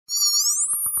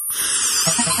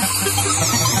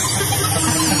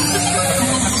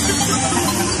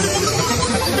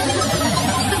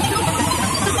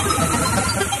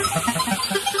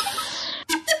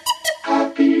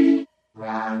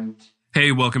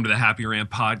welcome to the Happy Rant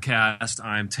podcast.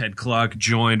 I'm Ted Cluck,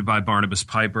 joined by Barnabas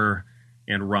Piper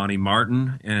and Ronnie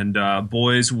Martin. And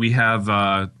boys, we have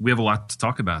a lot to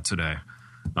talk about today,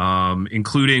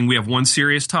 including we have one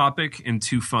serious topic and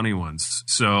two funny ones.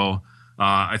 So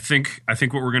I think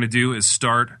what we're going to do is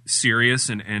start serious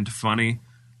and end funny.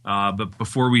 But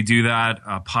before we do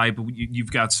that, Pipe,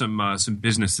 you've got some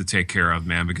business to take care of,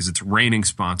 man, because it's raining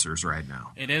sponsors right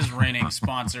now. It is raining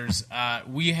sponsors.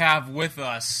 We have with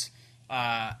us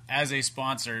as a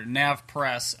sponsor Nav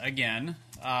Press again,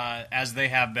 as they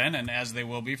have been and as they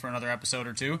will be for another episode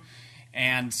or two.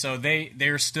 And so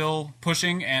they're still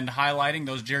pushing and highlighting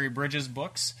those Jerry Bridges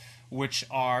books, which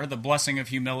are The Blessing of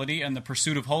Humility and The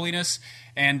Pursuit of Holiness.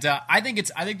 And I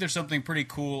think there's something pretty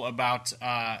cool about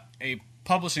a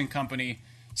publishing company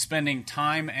spending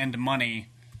time and money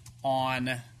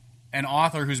on an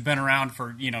author who's been around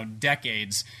for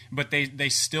decades, but they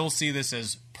still see this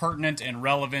as pertinent and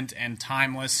relevant and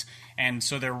timeless, and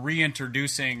so they're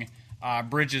reintroducing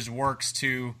Bridges' works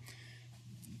to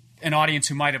an audience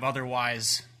who might have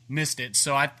otherwise missed it.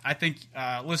 So I think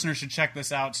listeners should check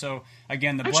this out. So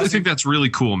again, I actually think that's really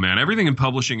cool, man. Everything in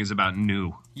publishing is about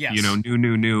new. Yes.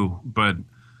 New. But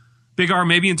Big R,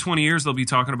 maybe in 20 years they'll be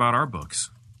talking about our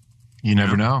books. You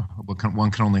never know. One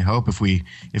can only hope if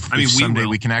someday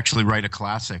we can actually write a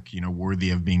classic, worthy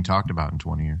of being talked about in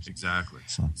 20 years. Exactly.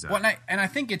 Well, and I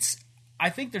think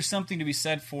there's something to be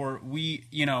said for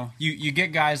you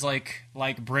get guys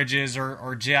like Bridges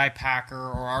or J.I. Packer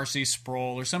or R.C.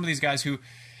 Sproul or some of these guys who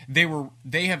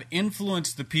they have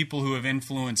influenced the people who have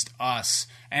influenced us,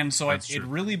 and so it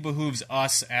really behooves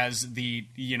us as the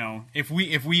if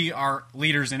we are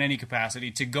leaders in any capacity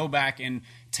to go back and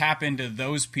tap into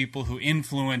those people who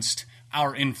influenced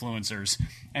our influencers.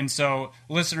 And so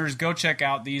listeners, go check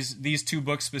out these two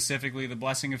books specifically, The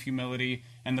Blessing of Humility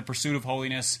and The Pursuit of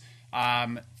Holiness,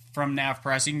 from Nav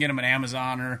Press. You can get them at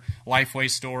Amazon or Lifeway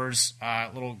stores,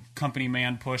 little company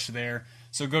man push there.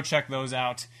 So go check those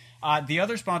out. The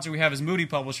other sponsor we have is Moody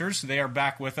Publishers. They are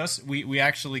back with us. We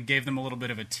actually gave them a little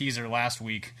bit of a teaser last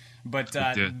week, but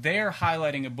they're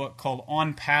highlighting a book called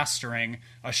On Pastoring,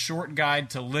 A Short Guide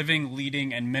to Living,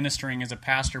 Leading, and Ministering as a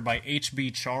Pastor by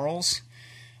H.B. Charles.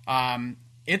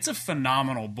 It's a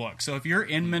phenomenal book. So if you're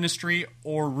in ministry,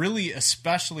 or really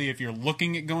especially if you're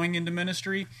looking at going into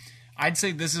ministry, I'd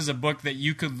say this is a book that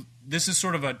this is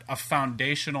sort of a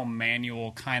foundational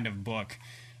manual kind of book.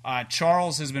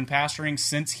 Charles has been pastoring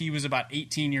since he was about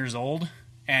 18 years old,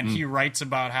 and he writes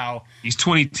about how he's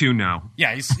 22 now.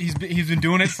 Yeah, he's been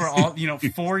doing it for all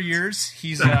 4 years.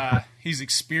 He's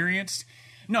experienced.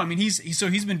 No, I mean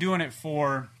he's been doing it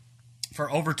for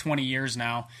over 20 years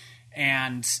now,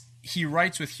 and he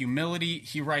writes with humility.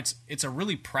 It's a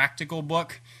really practical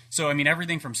book. So I mean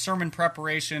everything from sermon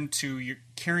preparation to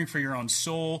caring for your own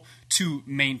soul to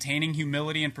maintaining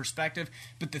humility and perspective.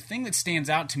 But the thing that stands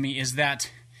out to me is that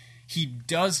he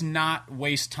does not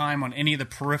waste time on any of the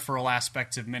peripheral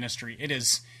aspects of ministry.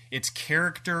 It's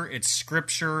character, it's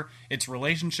scripture, it's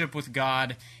relationship with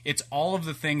God. It's all of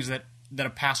the things that a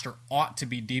pastor ought to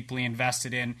be deeply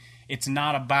invested in. It's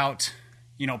not about,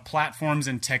 platforms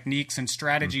and techniques and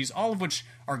strategies, all of which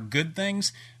are good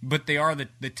things, but they are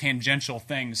the tangential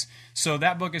things. So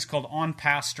that book is called On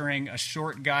Pastoring, A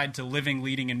Short Guide to Living,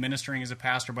 Leading, and Ministering as a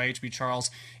Pastor by H.B.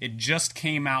 Charles. It just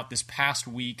came out this past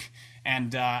week.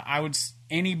 And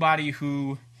anybody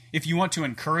who, if you want to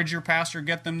encourage your pastor,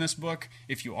 get them this book.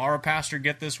 If you are a pastor,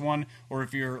 get this one. Or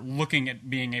if you're looking at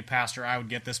being a pastor, I would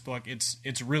get this book.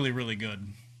 It's really, really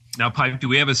good. Now, Pipe, do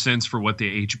we have a sense for what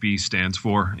the HB stands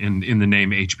for in the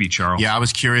name H.B. Charles? Yeah, I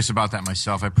was curious about that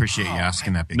myself. I appreciate you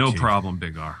asking that, Big No T. problem,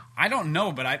 Big R. I don't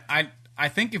know, but I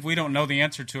think if we don't know the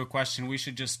answer to a question, we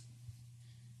should just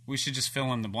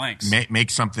fill in the blanks. Make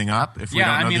something up if we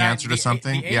don't know the answer to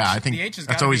something. I think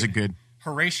that's always a good.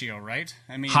 Horatio, right?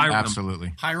 I mean, Hiram.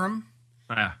 Absolutely. Hiram?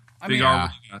 Yeah. Big R.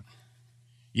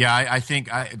 Yeah, I think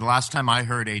the last time I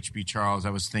heard H.B. Charles, I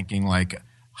was thinking like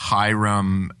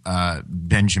Hiram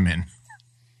Benjamin.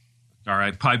 All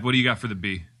right, Pipe, what do you got for the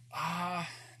B?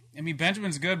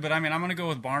 Benjamin's good, but I'm going to go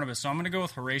with Barnabas, so I'm going to go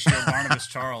with Horatio Barnabas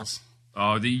Charles.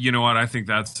 Oh, you know what? I think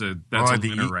that's a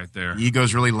winner right there.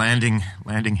 Ego's really landing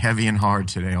heavy and hard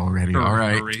today already. All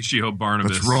right, Horatio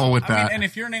Barnabas. Let's roll with that. And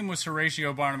if your name was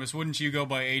Horatio Barnabas, wouldn't you go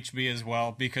by HB as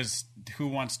well? Because who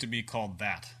wants to be called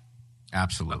that?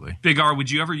 Absolutely. Big R, would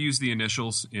you ever use the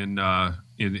initials in a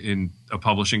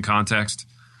publishing context?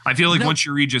 I feel like once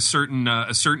you reach a certain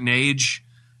age,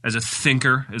 as a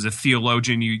thinker, as a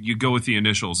theologian, you go with the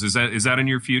initials. Is that in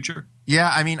your future?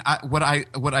 Yeah, I mean, what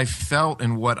I felt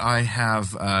and what I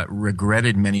have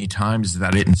regretted many times is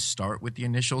that I didn't start with the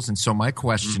initials. And so my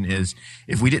question is,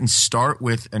 if we didn't start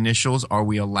with initials, are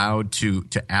we allowed to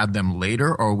add them later,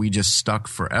 or are we just stuck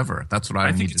forever? That's what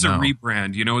I need to know. I think it's a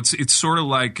rebrand. You know, it's sort of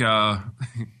like yeah,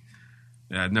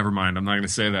 never mind. I'm not going to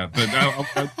say that, but.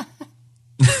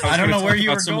 I don't know where you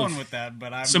were going with that,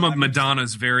 but some of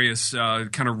Madonna's various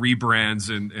kind of rebrands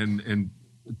and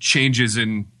changes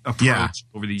in approach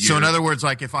over the years. So in other words,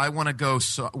 like if I want to go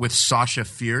with Sasha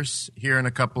Fierce here in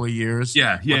a couple of years,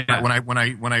 when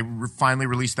I finally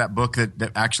release that book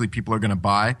that actually people are going to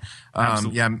buy,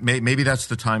 maybe that's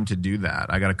the time to do that.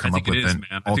 I got to come up with an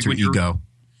alter ego.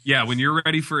 Yeah, when you're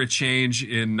ready for a change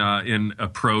in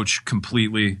approach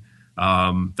completely,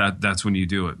 that's when you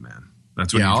do it, man.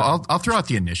 That's what I'll throw out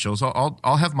the initials.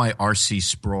 I'll have my R.C.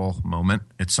 Sproul moment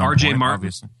at some point. R.J. Martin.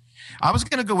 Obviously. I was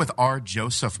going to go with R.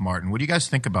 Joseph Martin. What do you guys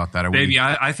think about that?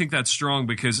 I think that's strong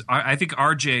because I think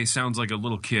R.J. sounds like a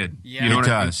little kid. Yeah, you know it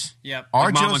does. Yep.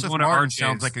 R. Joseph Martin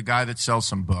sounds like a guy that sells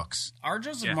some books. R.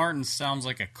 Joseph Martin sounds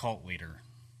like a cult leader.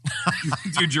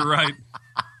 Dude, you're right.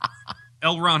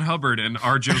 L. Ron Hubbard and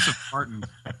R. Joseph Martin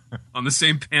on the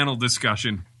same panel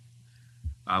discussion.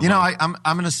 I'm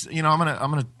gonna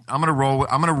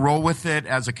roll with it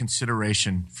as a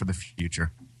consideration for the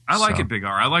future. I like it, Big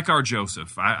R. I like R.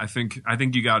 Joseph. I think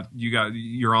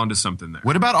you're onto something there.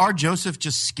 What about R. Joseph?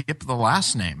 Just skip the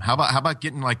last name. How about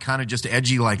getting like kind of just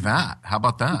edgy like that? How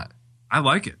about that? I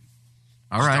like it.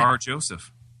 All right, R.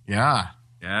 Joseph. Yeah.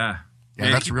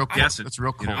 That's real cool. That's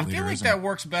real cool. I feel like that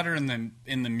works better in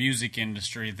the music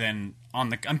industry than on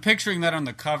the. I'm picturing that on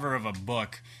the cover of a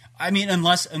book. I mean,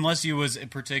 unless you was a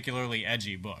particularly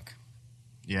edgy book.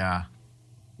 Yeah.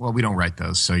 Well, we don't write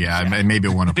those, so maybe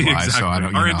it won't apply. Exactly. So I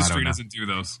don't. Our industry doesn't do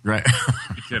those. Right.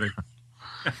 You're kidding.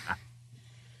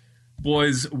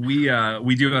 Boys, we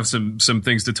do have some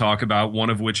things to talk about.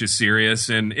 One of which is serious,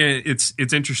 and it's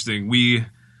interesting. We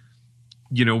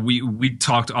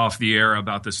talked off the air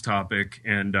about this topic,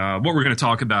 and what we're going to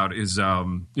talk about is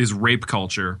rape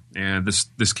culture and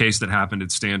this case that happened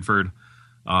at Stanford.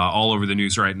 All over the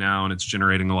news right now, and it's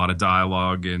generating a lot of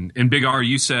dialogue. And Big R,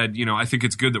 you said, I think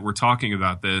it's good that we're talking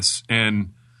about this.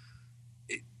 And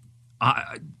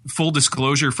full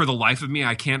disclosure, for the life of me,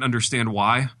 I can't understand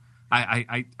why.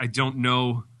 I don't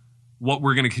know what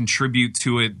we're going to contribute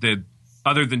to it that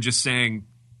other than just saying,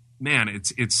 man,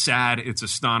 it's sad, it's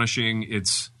astonishing,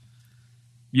 it's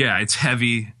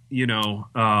heavy,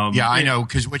 I know,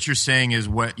 because what you're saying is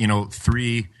what,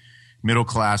 three middle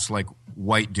class like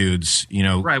white dudes,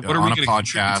 right? What are on we a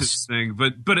podcast? To this thing?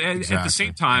 But exactly, at the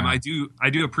same time, I do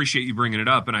appreciate you bringing it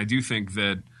up, and I do think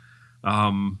that,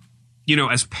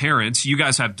 as parents, you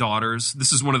guys have daughters.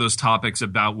 This is one of those topics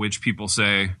about which people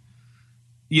say,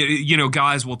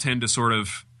 guys will tend to sort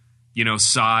of,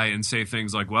 sigh and say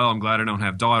things like, "Well, I'm glad I don't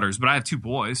have daughters," but I have two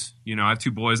boys. I have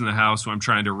two boys in the house who I'm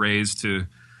trying to raise to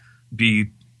be,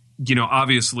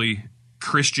 obviously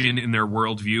Christian in their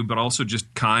worldview, but also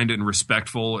just kind and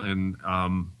respectful, and I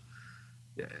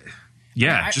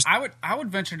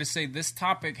would venture to say this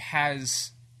topic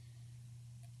has.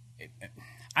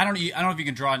 I don't know if you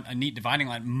can draw a neat dividing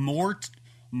line.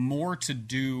 More to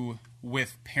do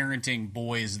with parenting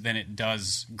boys than it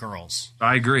does girls.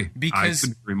 I agree. I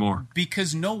couldn't agree more.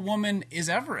 Because no woman is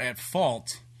ever at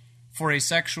fault for a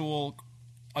sexual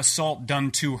assault done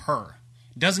to her.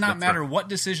 Does not matter what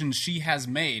decisions she has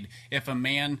made. If a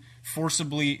man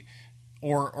forcibly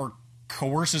or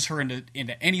coerces her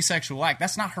into any sexual act,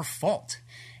 that's not her fault.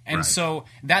 And so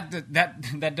that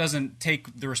doesn't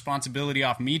take the responsibility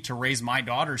off me to raise my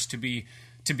daughters to be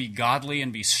godly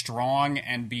and be strong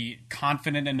and be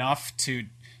confident enough to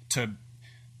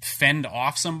fend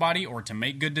off somebody or to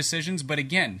make good decisions. But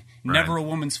again, never a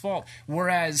woman's fault.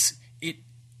 Whereas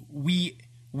we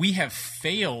have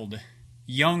failed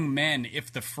young men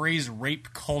if the phrase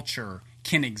rape culture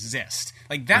can exist.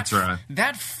 Like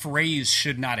that phrase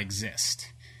should not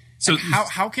exist. So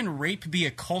how can rape be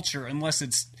a culture unless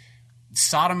it's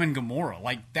Sodom and Gomorrah?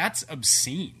 Like, that's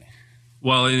obscene.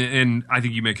 Well, and I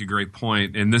think you make a great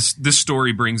point. And this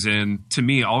story brings in, to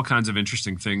me, all kinds of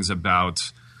interesting things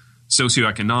about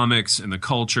socioeconomics and the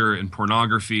culture and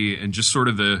pornography and just sort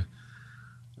of the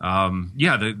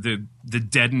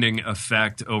deadening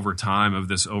effect over time of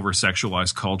this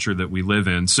over-sexualized culture that we live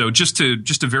in. So just to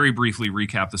very briefly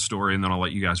recap the story, and then I'll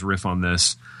let you guys riff on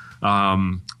this.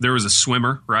 There was a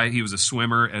swimmer, right? He was a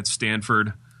swimmer at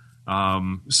Stanford.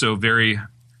 So very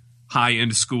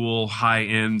high-end school,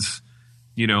 high-end,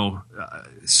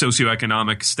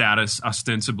 socioeconomic status,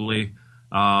 ostensibly.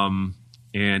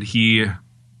 And he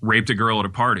raped a girl at a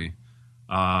party,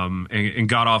 and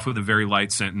got off with a very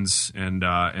light sentence. And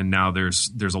now there's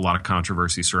a lot of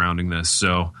controversy surrounding this.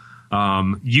 So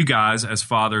you guys, as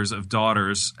fathers of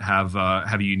daughters, have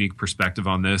a unique perspective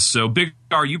on this. So Big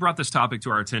R, you brought this topic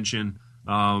to our attention.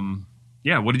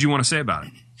 What did you want to say about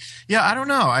it? Yeah, I don't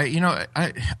know.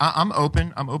 I'm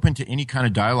open. I'm open to any kind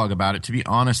of dialogue about it. To be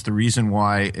honest, the reason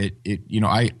why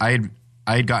I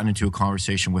had gotten into a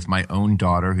conversation with my own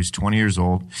daughter, who's 20 years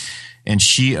old, and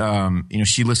she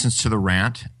listens to the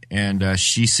rant, and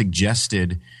she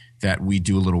suggested that we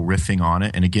do a little riffing on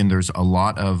it. And again, there's a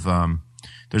lot of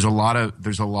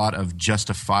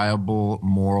justifiable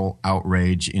moral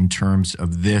outrage in terms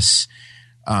of this,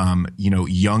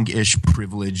 youngish,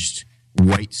 privileged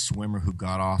white swimmer who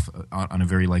got off on a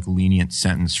very lenient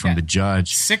sentence from the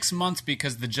judge. 6 months,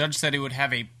 because the judge said it would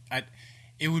have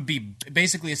it would be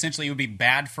essentially it would be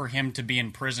bad for him to be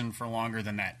in prison for longer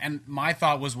than that. And my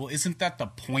thought was, well, isn't that the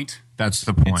point? That's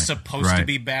the point. It's supposed to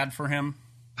be bad for him.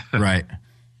 Right.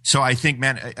 So I think,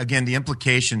 man, again, the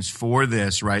implications for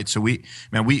this, right? So we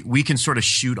can sort of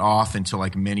shoot off into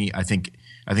many. I think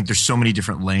there's so many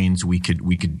different lanes we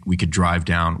could drive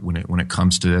down when it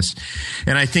comes to this,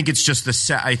 and I think it's just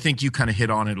I think you kind of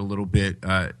hit on it a little bit,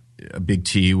 Big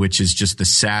T, which is just the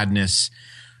sadness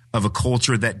of a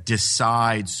culture that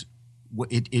decides what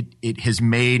it's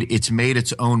made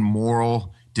its own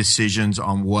moral decisions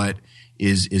on what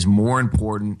is more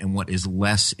important and what is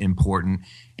less important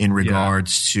in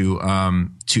regards to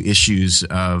issues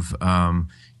of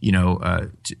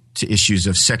to issues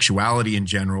of sexuality in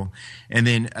general, and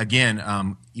then again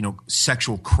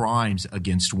sexual crimes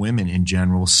against women in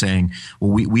general, saying,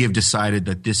 well, we have decided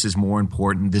that this is more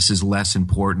important, this is less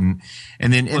important,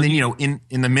 and then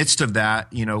in the midst of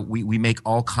that, we make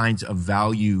all kinds of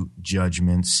value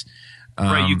judgments.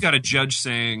 Right, you've got a judge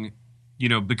saying,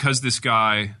 because this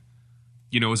guy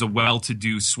is a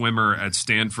well-to-do swimmer at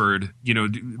Stanford,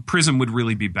 prison would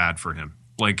really be bad for him.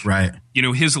 Right.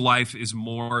 His life is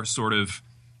more sort of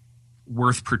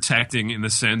worth protecting in the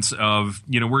sense of,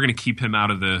 we're going to keep him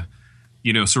out of the,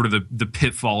 sort of the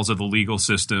pitfalls of the legal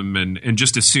system and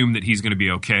just assume that he's going to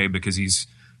be okay because he's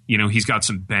got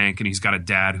some bank and he's got a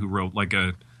dad who wrote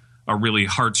a really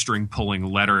heartstring pulling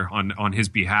letter on his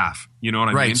behalf. You know what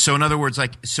I mean? Right. So in other words,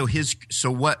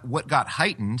 what got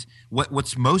heightened,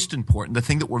 what's most important, the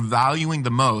thing that we're valuing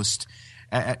the most,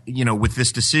 with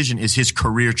this decision is his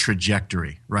career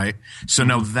trajectory, right? So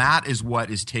now that is what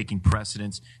is taking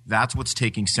precedence. That's what's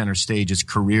taking center stage, is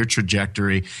career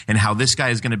trajectory, and how this guy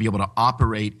is going to be able to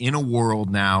operate in a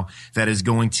world now that is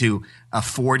going to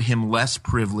afford him less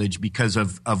privilege because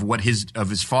of what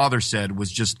his father said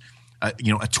was just a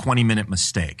 20-minute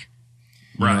mistake.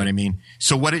 You know what I mean?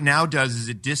 So what it now does is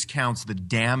it discounts the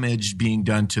damage being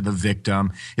done to the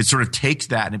victim. It sort of takes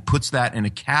that and it puts that in a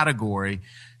category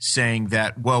saying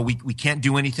that, well, we can't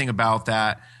do anything about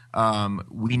that.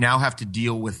 We now have to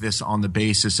deal with this on the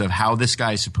basis of how this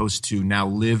guy is supposed to now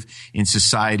live in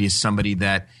society as somebody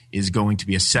that is going to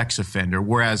be a sex offender,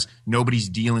 whereas nobody's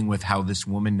dealing with how this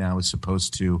woman now is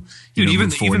supposed to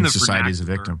move forward in society as a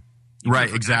victim.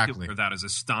 Right, exactly. That is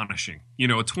astonishing. A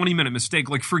 20-minute mistake,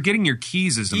 like forgetting your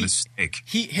keys is a mistake.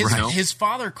 His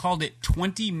father called it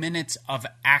 20 minutes of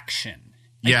action.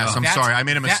 Yes, I'm sorry. I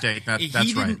made a mistake.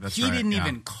 That's right. He didn't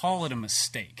even call it a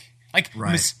mistake.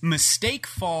 Mistake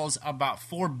falls about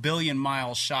 4 billion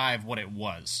miles shy of what it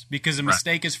was, because a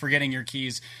mistake is forgetting your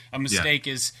keys. A mistake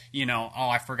is,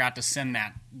 I forgot to send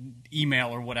that email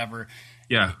or whatever.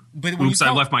 Yeah. But oops,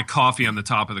 I left my coffee on the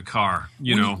top of the car.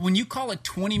 When you call it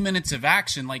 20 minutes of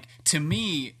action, to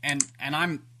me, and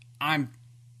I'm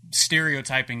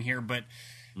stereotyping here, but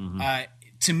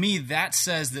to me, that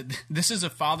says that this is a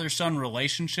father-son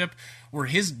relationship where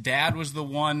his dad was the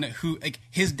one who,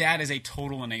 his dad is a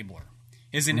total enabler.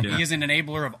 He is an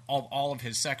enabler of all of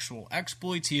his sexual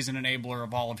exploits. He is an enabler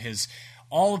of all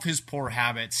of his poor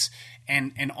habits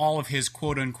and all of his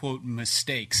quote-unquote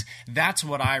mistakes. That's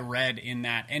what I read in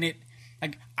that. And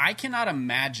I cannot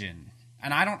imagine,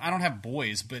 and I don't have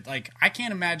boys, but I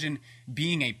can't imagine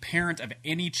being a parent of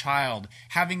any child,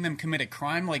 having them commit a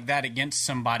crime like that against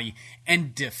somebody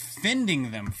and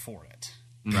defending them for it.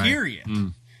 Right.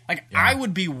 Period. I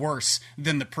would be worse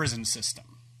than the prison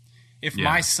system if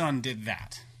my son did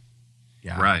that.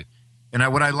 Yeah. Right. And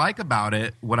what I like about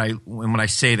it, when I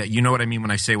say that, you know what I mean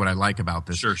when I say what I like about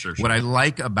this? Sure. What I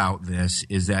like about this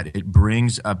is that it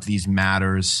brings up these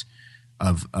matters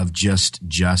of just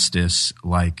justice.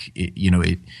 Like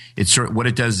it sort of, what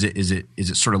it does is it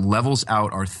sort of levels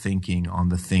out our thinking on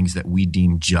the things that we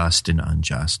deem just and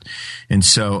unjust. And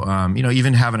so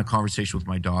even having a conversation with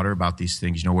my daughter about these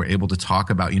things, we're able to talk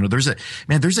about,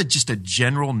 there's just a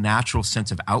general natural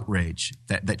sense of outrage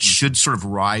that should sort of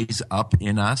rise up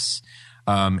in us,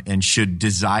 and should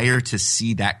desire to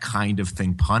see that kind of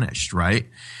thing punished, right?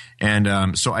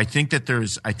 And so I think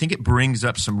it brings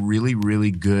up some really,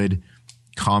 really good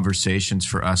conversations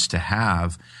for us to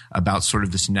have about sort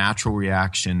of this natural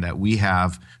reaction that we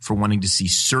have for wanting to see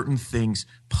certain things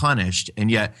punished.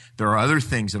 And yet there are other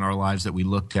things in our lives that we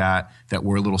look at that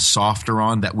we're a little softer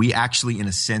on, that we actually, in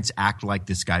a sense, act like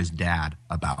this guy's dad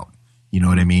about. You know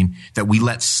what I mean? That we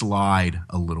let slide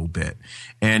a little bit.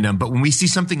 And but when we see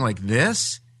something like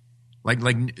this, like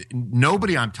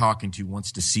nobody I'm talking to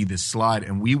wants to see this slide,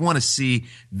 and we want to see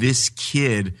this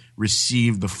kid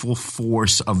receive the full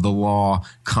force of the law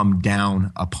come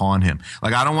down upon him.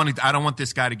 Like I don't want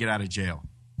this guy to get out of jail,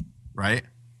 right?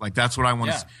 Like that's what I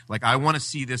want to. Like I want to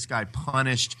see this guy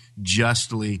punished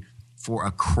justly for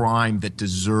a crime that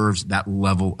deserves that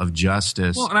level of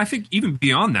justice. Well, and I think even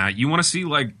beyond that, you want to see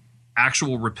like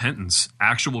actual repentance,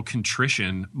 actual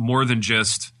contrition, more than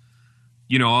just,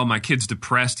 oh, my kid's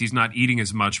depressed, he's not eating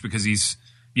as much because he's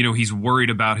worried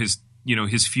about his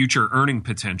future earning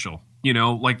potential.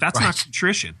 Like that's right. Not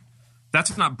contrition.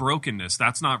 That's not brokenness.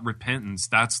 That's not repentance.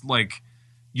 That's like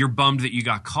you're bummed that you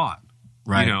got caught.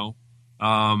 Right.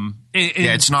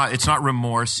 It's not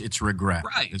remorse, it's regret.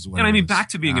 Right. And I mean, back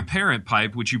to being a parent,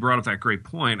 Pipe, which you brought up that great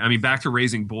point. I mean, back to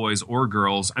raising boys or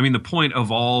girls. I mean, the point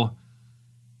of all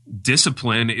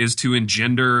discipline is to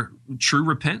engender true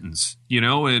repentance,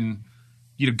 and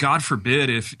God forbid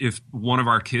if one of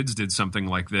our kids did something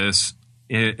like this,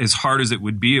 as hard as it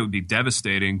would be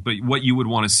devastating. But what you would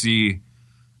want to see,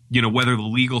 whether the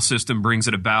legal system brings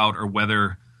it about or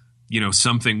whether,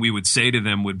 something we would say to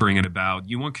them would bring it about,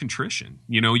 you want contrition,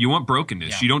 you want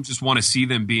brokenness. Yeah. You don't just want to see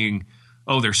them being,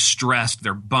 they're stressed,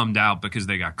 they're bummed out because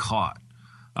they got caught.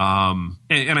 And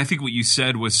I think what you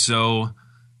said was so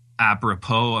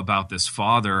apropos about this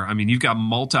father. I mean, you've got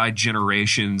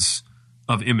multi-generations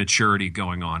of immaturity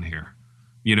going on here,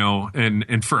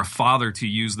 and for a father to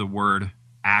use the word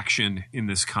action in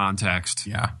this context.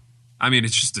 Yeah. I mean,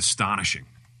 it's just astonishing,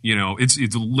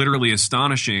 it's literally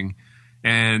astonishing.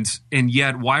 And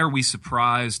yet why are we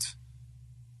surprised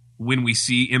when we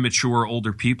see immature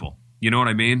older people? You know what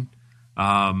I mean?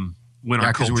 When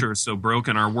our culture is so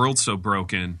broken, our world's so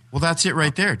broken. Well, that's it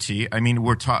right there, T. I mean,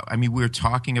 we're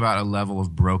talking about a level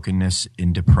of brokenness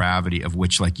and depravity of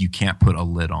which, like, you can't put a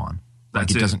lid on. Like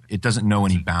it doesn't know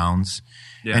any bounds.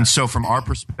 Yeah. And so from our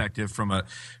perspective, from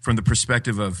the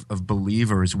perspective of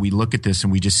believers, we look at this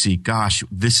and we just see, gosh,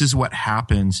 this is what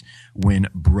happens when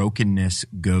brokenness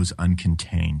goes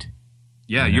uncontained.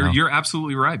 Yeah, you're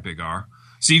absolutely right, Big R.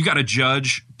 So you've got a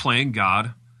judge playing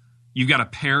God. You've got a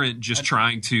parent just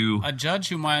trying to... A judge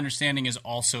who, my understanding, is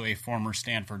also a former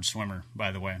Stanford swimmer,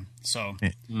 by the way. So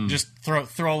just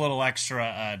throw a little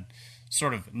extra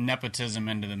sort of nepotism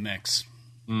into the mix.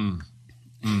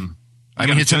 I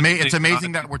mean, it's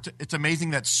amazing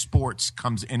that sports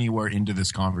comes anywhere into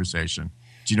this conversation.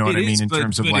 Do you know what I mean in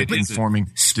terms of like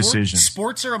informing decisions?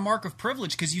 Sports are a mark of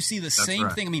privilege because you see the same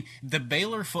thing. I mean, the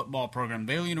Baylor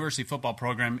University football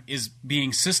program is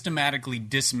being systematically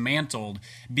dismantled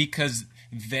because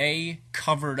they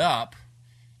covered up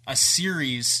a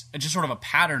series, just sort of a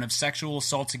pattern of sexual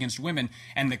assaults against women,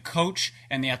 and the coach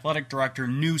and the athletic director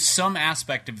knew some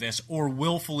aspect of this or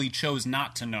willfully chose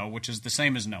not to know, which is the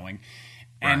same as knowing.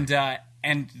 Right.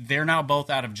 And they're now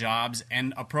both out of jobs,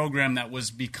 and a program that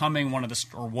was becoming one of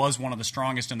the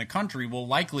strongest in the country will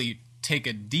likely take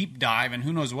a deep dive, and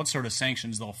who knows what sort of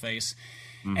sanctions they'll face.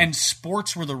 And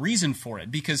sports were the reason for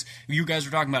it, because you guys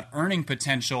were talking about earning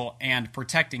potential and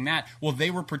protecting that. Well,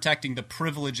 they were protecting the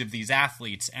privilege of these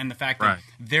athletes and the fact that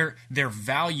their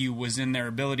value was in their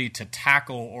ability to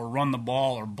tackle or run the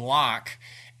ball or block.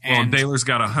 And Baylor's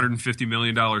got a $150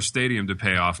 million stadium to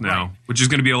pay off now, which is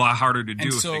going to be a lot harder to do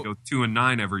if they go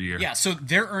 2-9 every year. Yeah, so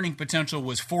their earning potential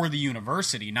was for the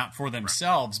university, not for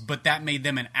themselves, but that made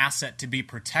them an asset to be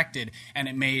protected, and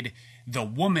it made the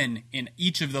woman in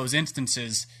each of those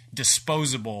instances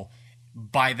disposable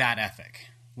by that ethic,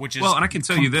 which is and I can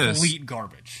tell you this, complete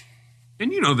garbage.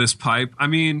 And you know this, Pipe. I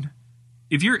mean,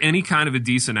 if you're any kind of a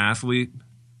decent athlete,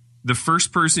 the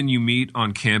first person you meet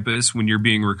on campus when you're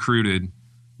being recruited,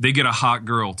 they get a hot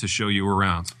girl to show you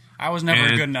around. I was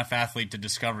never a good enough athlete to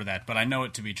discover that, but I know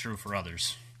it to be true for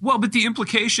others. Well, but the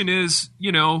implication is,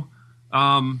 we're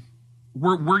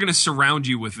going to surround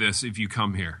you with this if you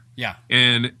come here. Yeah.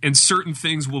 And certain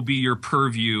things will be your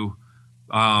purview,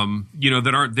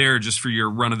 that aren't there just for your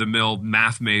run of the mill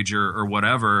math major or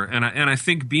whatever. And I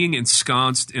think being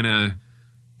ensconced in an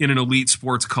elite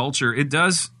sports culture,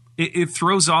 it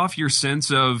throws off your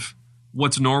sense of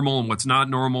what's normal and what's not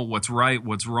normal, what's right,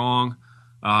 what's wrong.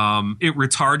 It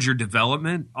retards your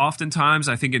development oftentimes,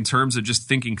 I think, in terms of just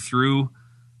thinking through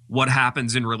what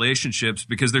happens in relationships,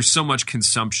 because there's so much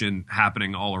consumption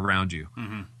happening all around you.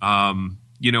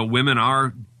 Mm-hmm. Women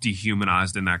are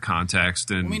dehumanized in that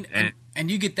context. And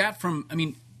you get that from,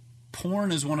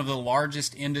 porn is one of the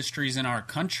largest industries in our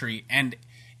country, and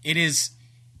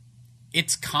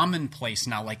it's commonplace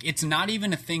now. Like, it's not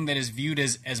even a thing that is viewed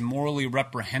as morally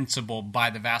reprehensible by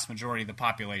the vast majority of the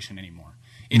population anymore.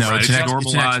 It's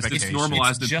normalized. It's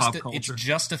normalized in pop culture. It's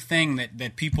just a thing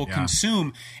that people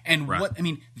consume, and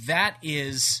that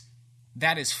is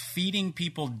feeding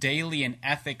people daily an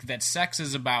ethic that sex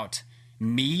is about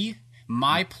me,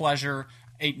 my pleasure,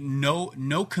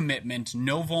 no commitment,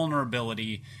 no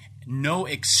vulnerability, no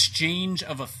exchange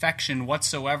of affection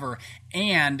whatsoever,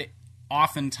 and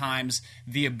oftentimes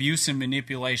the abuse and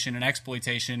manipulation and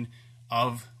exploitation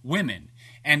of women.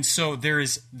 And so there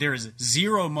is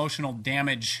zero emotional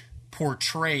damage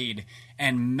portrayed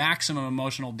and maximum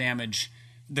emotional damage,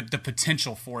 the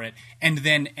potential for it, and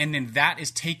then that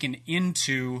is taken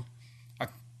into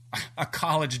a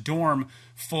college dorm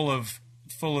full of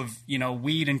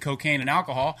weed and cocaine and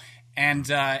alcohol.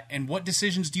 And what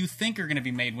decisions do you think are going to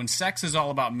be made when sex is all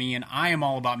about me and I am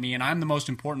all about me and I'm the most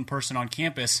important person on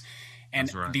campus? And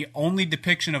the only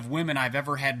depiction of women I've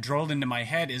ever had drilled into my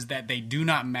head is that they do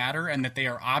not matter and that they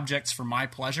are objects for my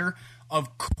pleasure.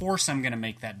 Of course I'm going to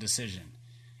make that decision.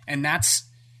 And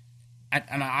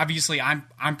obviously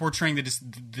I'm portraying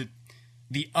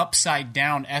the upside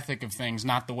down ethic of things,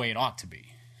 not the way it ought to be.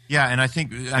 Yeah,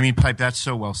 and Pipe, that's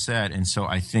so well said. And so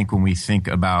I think when we think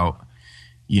about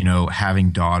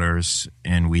having daughters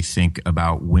and we think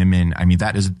about women,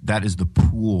 that is the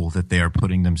pool that they are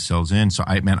putting themselves in. So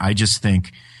I just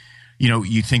think,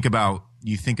 you think about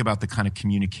the kind of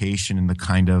communication and the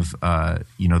kind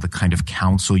of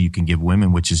counsel you can give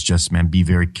women, which is just, be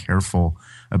very careful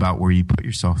about where you put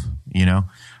yourself,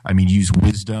 use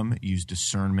wisdom, use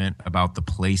discernment about the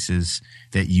places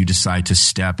that you decide to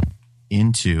step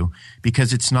into,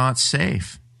 because it's not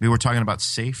safe. We were talking about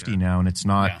safety now, and it's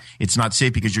not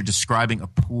safe because you're describing a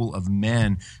pool of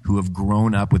men who have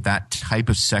grown up with that type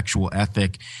of sexual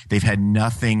ethic. They've had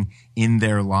nothing in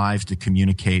their lives to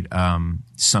communicate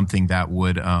something that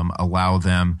would allow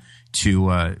them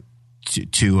to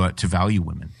value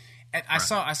women. I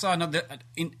saw another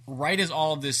right as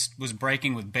all of this was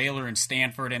breaking with Baylor and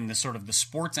Stanford and the sort of the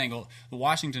sports angle. The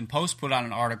Washington Post put out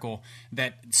an article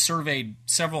that surveyed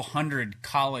several hundred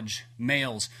college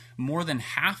males, more than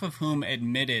half of whom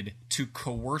admitted to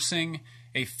coercing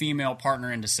a female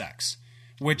partner into sex.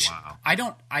 Which I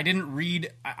didn't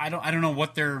read. I don't know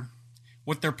what their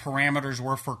parameters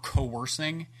were for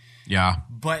coercing. Yeah,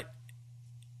 but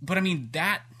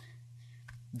that.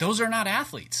 Those are not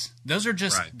athletes. Those are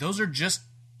just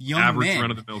young average men.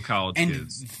 Run of the mill college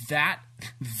kids.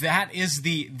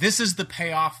 This is the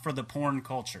payoff for the porn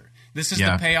culture. This is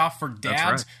the payoff for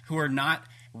dads who are not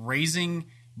raising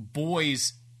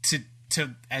boys to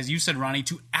as you said, Ronnie,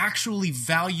 to actually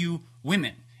value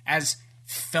women as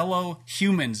fellow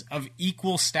humans of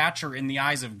equal stature in the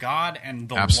eyes of God and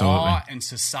the law and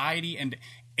society and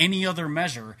any other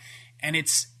measure. And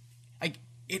it's like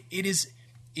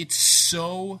it's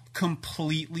so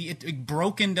completely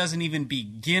broken doesn't even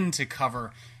begin to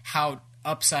cover how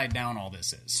upside down all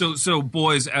this is. So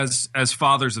boys, as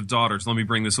fathers of daughters, let me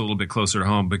bring this a little bit closer to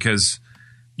home, because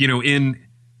in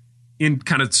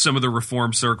kind of some of the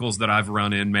reform circles that I've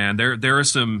run in, man, there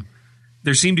seem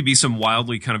to be some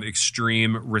wildly kind of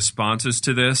extreme responses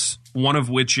to this. One of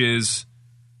which is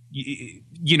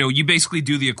you basically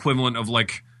do the equivalent of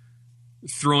like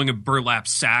throwing a burlap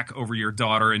sack over your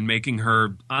daughter and making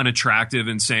her unattractive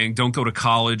and saying, don't go to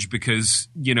college because,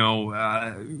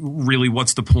 really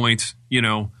what's the point?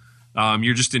 You're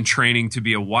just in training to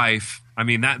be a wife.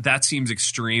 That seems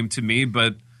extreme to me,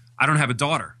 but I don't have a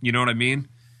daughter. You know what I mean?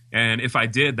 And if I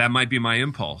did, that might be my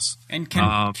impulse. And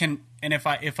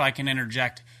if I can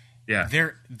interject,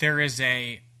 there is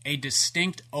a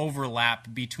distinct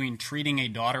overlap between treating a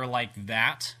daughter like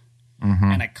that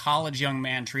and a college young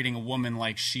man treating a woman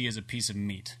like she is a piece of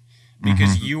meat,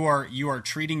 because you are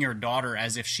treating your daughter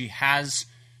as if she has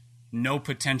no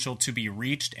potential to be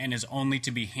reached and is only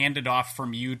to be handed off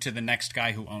from you to the next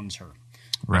guy who owns her.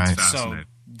 Right. So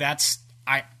that's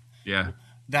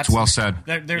well said.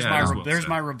 There's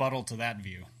my rebuttal to that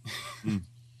view.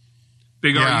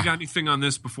 Big R, Yeah. you got anything on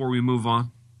this before we move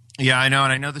on? Yeah, I know,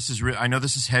 and I know this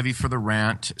is heavy for the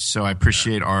rant, so I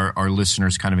appreciate our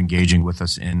listeners kind of engaging with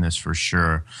us in this for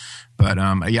sure. But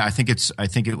yeah, I think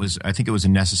it was a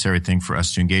necessary thing for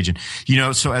us to engage in.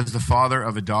 So as the father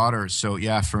of a daughter, so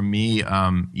yeah, for me,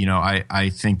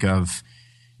 I think of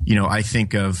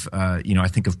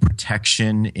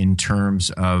protection in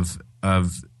terms of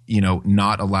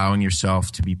not allowing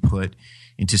yourself to be put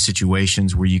into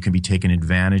situations where you can be taken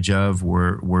advantage of,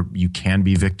 where you can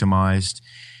be victimized.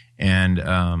 And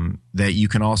that you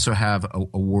can also have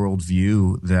a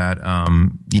worldview that,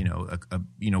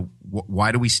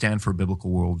 why do we stand for a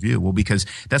biblical worldview? Well, because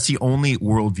that's the only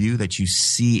worldview that you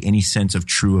see any sense of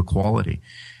true equality,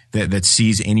 that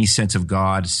sees any sense of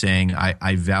God saying,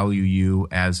 I value you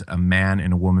as a man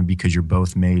and a woman because you're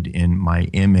both made in my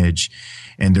image.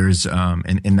 And there's,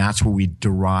 and that's where we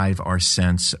derive our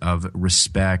sense of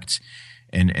respect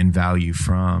and value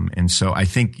from. And so I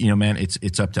think, man,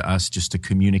 it's up to us just to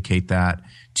communicate that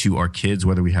to our kids,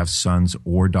 whether we have sons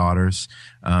or daughters.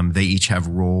 They each have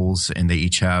roles and they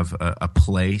each have a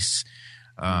place,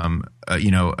 in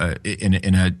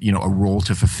a role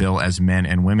to fulfill as men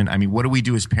and women. I mean, what do we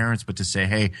do as parents but to say,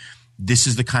 hey, this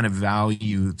is the kind of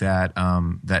value that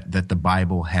the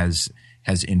Bible has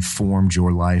informed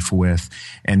your life with.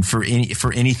 And for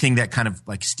anything that kind of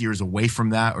like steers away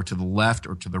from that or to the left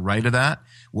or to the right of that,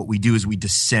 what we do is we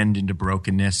descend into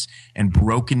brokenness, and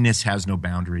brokenness has no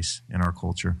boundaries in our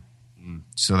culture.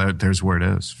 So there's where it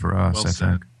is for us, I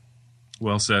think.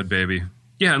 Well said, baby.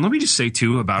 Yeah, and let me just say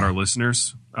too about our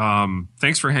listeners.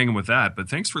 Thanks for hanging with that, but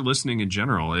thanks for listening in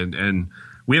general. And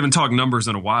we haven't talked numbers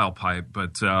in a while, Pipe,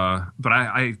 but I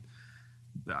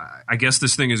guess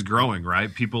this thing is growing,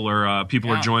 right? People are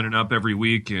joining up every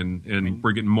week, and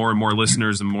we're getting more and more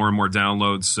listeners and more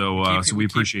downloads. So we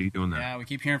appreciate you doing that. Yeah, we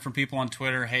keep hearing from people on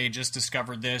Twitter. Hey, just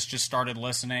discovered this, just started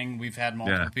listening. We've had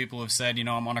multiple people who have said,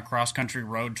 I'm on a cross country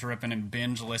road trip and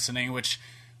binge listening, which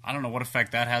I don't know what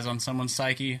effect that has on someone's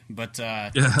psyche, but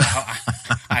I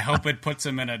hope it puts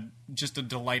them in just a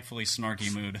delightfully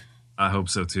snarky mood. I hope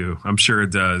so too. I'm sure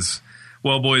it does.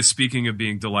 Well, boys, speaking of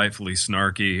being delightfully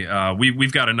snarky,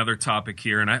 we've got another topic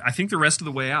here, and I think the rest of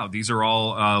the way out, these are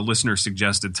all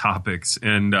listener-suggested topics.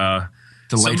 And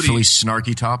delightfully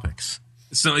snarky topics.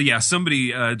 So, yeah,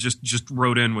 somebody just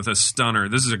wrote in with a stunner.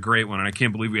 This is a great one, and I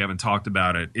can't believe we haven't talked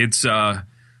about it. It's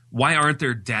why aren't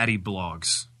there daddy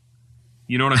blogs?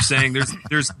 You know what I'm saying?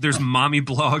 There's mommy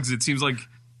blogs. It seems like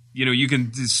you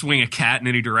can swing a cat in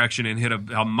any direction and hit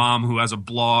a mom who has a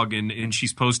blog, and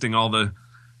she's posting all the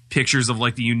pictures of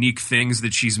like the unique things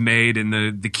that she's made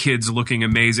and the kids looking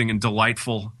amazing and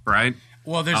delightful, right?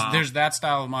 Well, there's that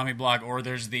style of mommy blog, or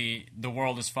there's the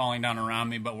world is falling down around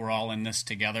me, but we're all in this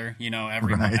together.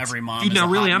 Every mom. Dude, is no, a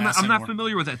really, hot I'm not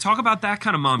familiar with that. Talk about that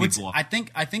kind of mommy blog. I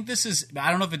think this is,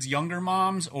 I don't know if it's younger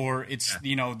moms or it's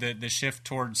the shift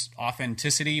towards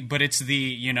authenticity, but it's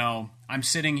I'm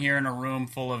sitting here in a room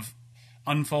full of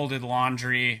unfolded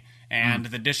laundry, and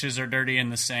the dishes are dirty in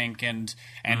the sink, and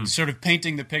sort of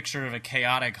painting the picture of a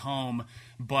chaotic home.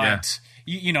 But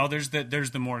there's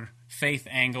the more faith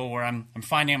angle where I'm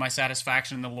finding my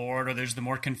satisfaction in the Lord, or there's the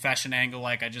more confession angle,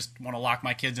 like I just want to lock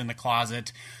my kids in the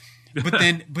closet. But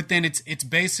then it's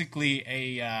basically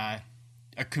a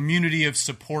community of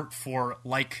support for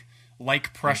like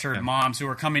pressured moms who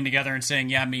are coming together and saying,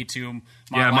 yeah, me too.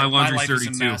 My laundry's life dirty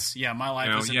is a too. mess. Yeah, my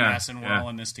life is a mess, and we're all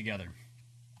in this together.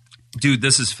 Dude,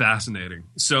 this is fascinating.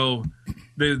 So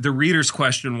the reader's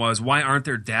question was, why aren't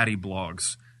there daddy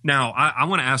blogs? Now, I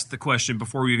want to ask the question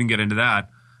before we even get into that.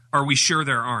 Are we sure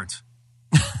there aren't?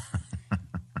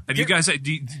 Have you guys,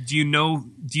 do you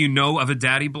know of a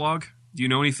daddy blog? Do you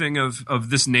know anything of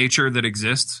this nature that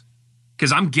exists?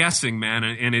 Because I'm guessing, man,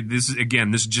 and this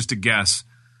is just a guess.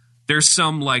 There's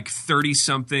some like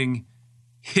 30-something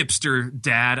hipster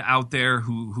dad out there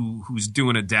who's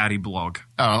doing a daddy blog.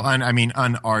 Oh, I mean,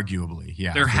 unarguably,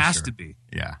 yeah. There has to be.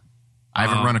 Yeah. I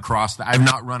haven't run across that. I've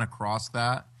not run across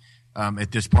that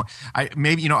at this point.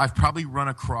 I've probably run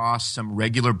across some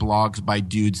regular blogs by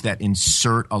dudes that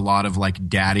insert a lot of like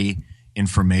daddy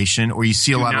information, or you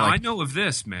see a lot of like. I know of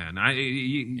this, man.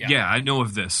 I know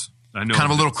of this. I know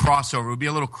kind of a little crossover. It would be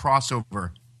a little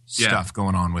crossover stuff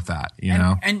going on with that,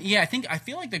 know? And yeah, I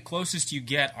feel like the closest you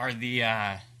get are the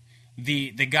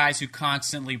guys who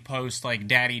constantly post like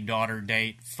daddy-daughter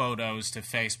date photos to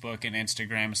Facebook and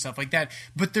Instagram and stuff like that.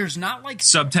 But there's not like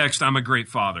subtext, I'm a great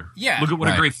father. Yeah. Look at what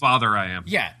a great father I am.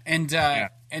 Yeah. And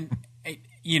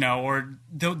or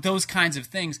those kinds of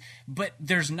things. But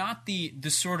there's not the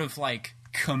sort of like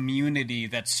community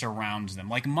that surrounds them.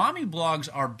 Like mommy blogs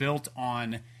are built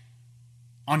on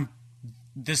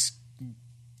this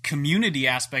community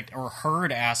aspect or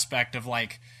herd aspect of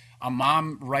like a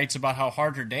mom writes about how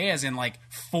hard her day is, and like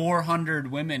 400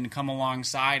 women come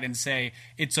alongside and say,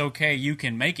 "It's okay, you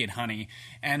can make it, honey."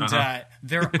 And I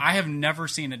have never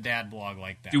seen a dad blog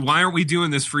like that. Dude, why aren't we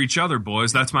doing this for each other,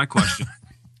 boys? That's my question.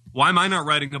 Why am I not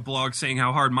writing a blog saying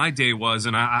how hard my day was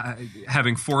and I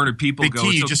having 400 people Big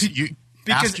go? T,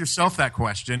 ask yourself that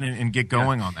question and get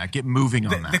going on that. Get moving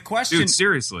on that. The question, dude,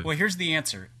 seriously. Well, here's the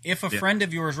answer. If a friend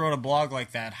of yours wrote a blog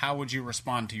like that, how would you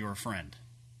respond to your friend?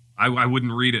 I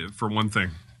wouldn't read it, for one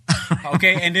thing.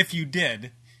 Okay, and if you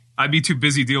did, I'd be too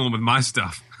busy dealing with my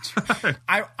stuff.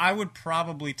 I would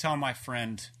probably tell my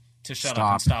friend to shut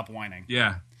up and stop whining.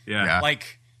 Yeah.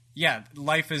 Like,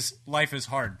 life is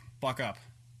hard. Buck up.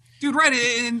 Dude, right,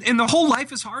 and the whole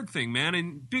life is hard thing, man.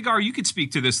 And Big R, you could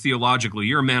speak to this theologically.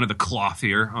 You're a man of the cloth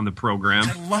here on the program.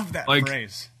 I love that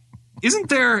phrase. Isn't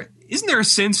there a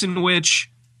sense in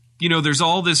which, there's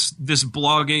all this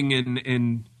blogging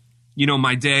and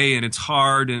my day, and it's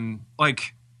hard, and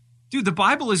like, dude, the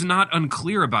Bible is not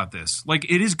unclear about this. Like,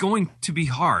 it is going to be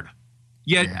hard.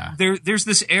 Yet there's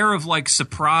this air of like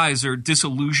surprise or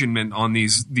disillusionment on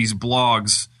these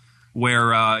blogs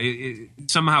where it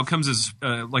somehow comes as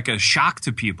like a shock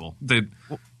to people that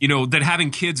that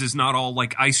having kids is not all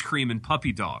like ice cream and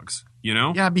puppy dogs.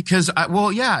 Yeah, because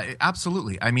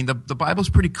absolutely. I mean, the Bible's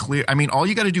pretty clear. I mean, all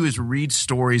you got to do is read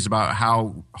stories about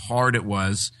how hard it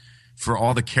was for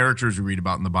all the characters we read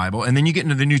about in the Bible. And then you get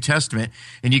into the New Testament,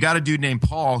 and you got a dude named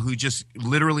Paul who just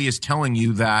literally is telling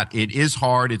you that it is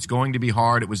hard, it's going to be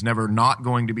hard, it was never not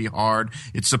going to be hard,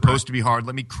 it's supposed to be hard.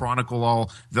 Let me chronicle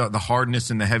all the hardness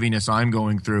and the heaviness I'm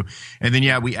going through. And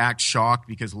then, we act shocked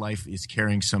because life is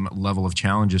carrying some level of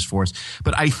challenges for us.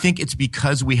 But I think it's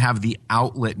because we have the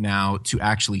outlet now to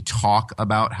actually talk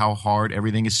about how hard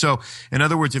everything is. So, in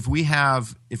other words, if we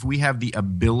have the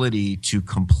ability to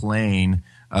complain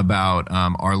about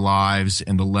our lives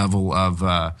and the level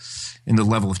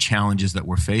of challenges that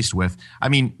we're faced with. I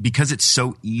mean, because it's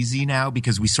so easy now,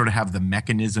 because we sort of have the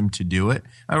mechanism to do it,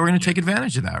 we're going to take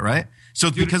advantage of that, right? So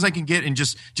because I can get and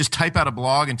just type out a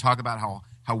blog and talk about how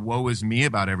woe is me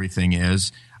about everything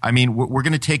is, I mean, we're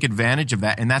going to take advantage of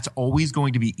that, and that's always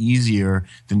going to be easier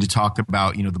than to talk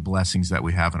about the blessings that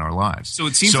we have in our lives. So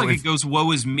it seems it goes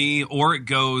woe is me, or it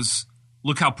goes,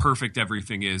 look how perfect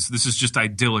everything is. This is just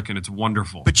idyllic and it's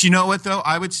wonderful. But you know what, though?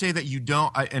 I would say that you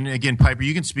don't. And again, Piper,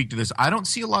 you can speak to this. I don't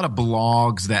see a lot of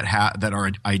blogs that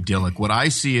are idyllic. What I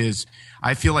see is,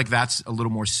 I feel like that's a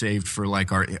little more saved for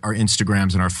like our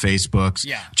Instagrams and our Facebooks.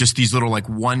 Yeah. Just these little like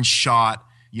one shot,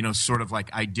 sort of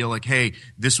like idyllic. Hey,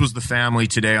 this was the family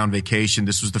today on vacation.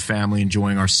 This was the family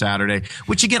enjoying our Saturday,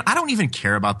 which again, I don't even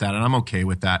care about that, and I'm okay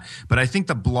with that. But I think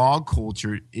the blog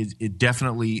culture it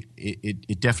definitely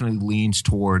leans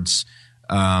towards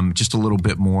just a little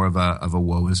bit more of a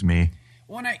woe is me.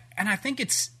 Well, and I think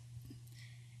it's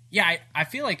I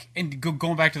feel like, and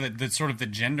going back to the sort of the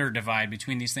gender divide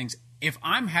between these things, if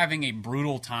I'm having a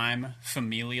brutal time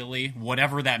familially,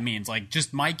 whatever that means, like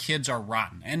just my kids are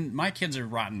rotten, and my kids are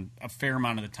rotten a fair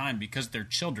amount of the time because they're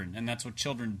children, and that's what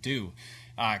children do,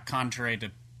 contrary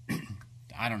to,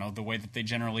 I don't know, the way that they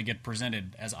generally get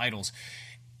presented as idols.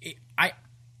 I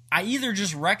either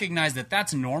just recognize that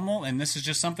that's normal and this is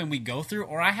just something we go through,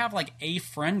 or I have like a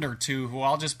friend or two who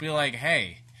I'll just be like,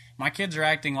 hey, my kids are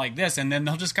acting like this, and then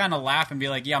they'll just kind of laugh and be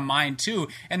like, yeah, mine too.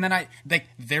 And then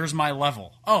there's my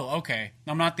level. Oh, okay.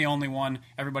 I'm not the only one.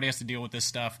 Everybody has to deal with this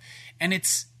stuff. And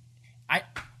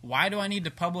why do I need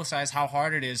to publicize how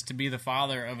hard it is to be the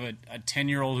father of a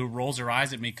 10-year-old who rolls her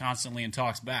eyes at me constantly and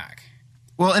talks back?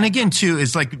 Well, and again, too,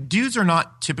 is like dudes are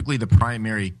not typically the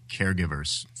primary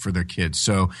caregivers for their kids.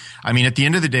 So, I mean, at the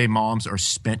end of the day, moms are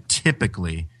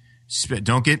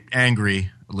don't get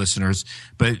angry, listeners,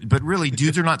 but really,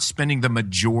 dudes are not spending the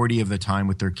majority of the time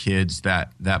with their kids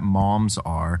that moms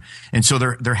are, and so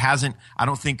there hasn't. I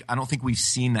don't think we've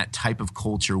seen that type of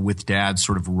culture with dads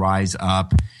sort of rise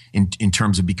up in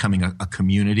terms of becoming a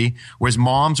community. Whereas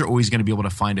moms are always going to be able to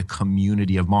find a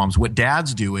community of moms. What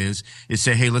dads do is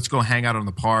say, hey, let's go hang out on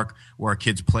the park where our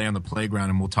kids play on the playground,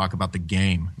 and we'll talk about the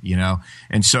game,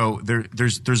 And so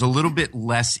there's a little bit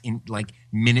less in like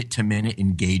minute to minute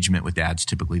engagement with dads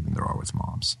typically than there are with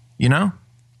moms. I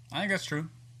think that's true.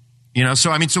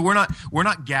 So I mean, so we're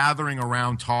not gathering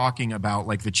around talking about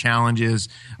like the challenges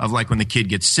of like when the kid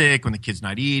gets sick, when the kid's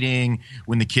not eating,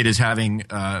 when the kid is having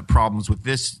problems with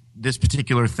this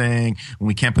particular thing, when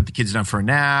we can't put the kids down for a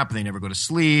nap, they never go to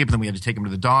sleep, then we have to take them to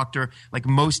the doctor. Like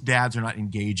most dads are not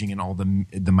engaging in all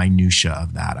the minutia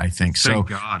of that, I think. Thank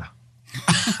God.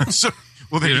 So,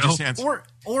 well, they just answer.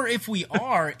 Or if we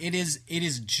are, it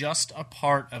is just a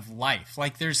part of life.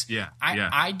 Like there's,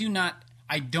 I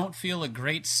I don't feel a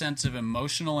great sense of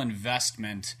emotional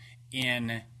investment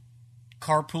in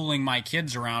carpooling my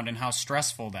kids around and how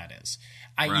stressful that is.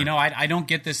 I don't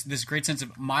get this great sense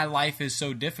of my life is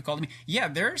so difficult. I mean, yeah,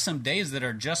 there are some days that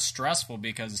are just stressful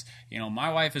because,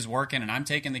 my wife is working and I'm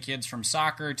taking the kids from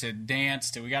soccer to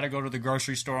dance to we got to go to the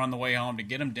grocery store on the way home to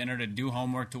get them dinner, to do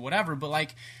homework, to whatever. But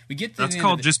like we get to that's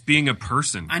called just being a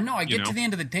person. I know. I get to the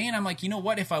end of the day and I'm like, you know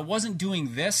what? If I wasn't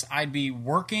doing this, I'd be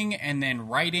working and then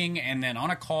writing and then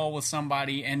on a call with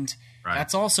somebody, and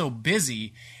that's also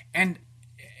busy. And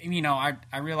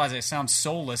I realize I sound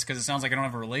soulless because it sounds like I don't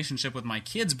have a relationship with my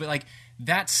kids, but like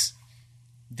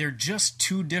they're just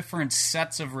two different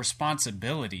sets of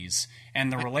responsibilities,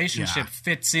 and the relationship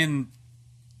fits in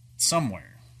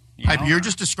somewhere. You're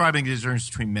just describing the difference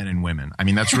between men and women. I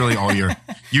mean, that's really all you're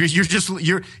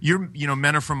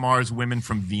men are from Mars, women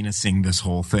from Venusing this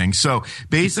whole thing. So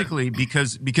basically,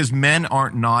 because men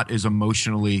aren't not as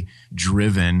emotionally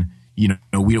driven. We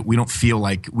don't feel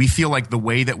like the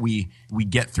way that we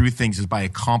get through things is by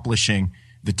accomplishing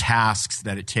the tasks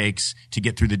that it takes to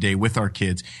get through the day with our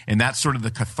kids. And that's sort of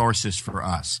the catharsis for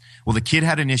us. Well, the kid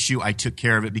had an issue. I took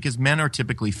care of it, because men are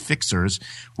typically fixers,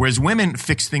 whereas women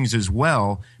fix things as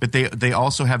well, but they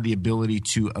also have the ability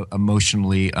to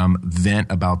emotionally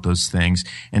vent about those things.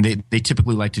 And they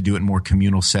typically like to do it in more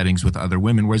communal settings with other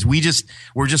women. Whereas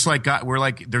we're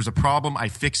like, there's a problem. I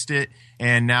fixed it.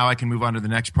 And now I can move on to the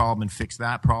next problem and fix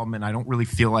that problem. And I don't really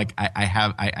feel like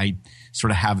I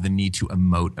sort of have the need to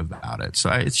emote about it.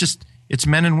 So it's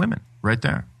men and women right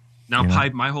there. Now,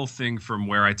 Pipe, my whole thing from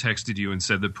where I texted you and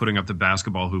said that putting up the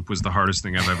basketball hoop was the hardest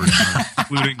thing I've ever done,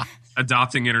 including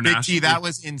adopting international. Gee, that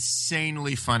was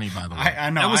insanely funny, by the way.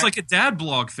 I know. That was like a dad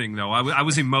blog thing, though. I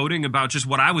was emoting about just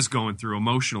what I was going through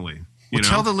emotionally.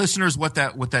 Tell the listeners what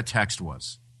that text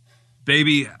was.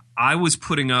 Baby, I was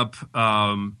putting up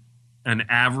an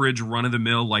average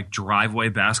run-of-the-mill like driveway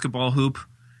basketball hoop,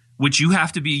 which you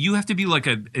have to be like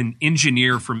an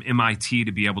engineer from MIT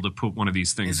to be able to put one of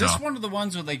these things up. Is this one of the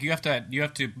ones where like you have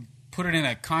to put it in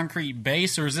a concrete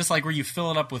base, or is this like where you fill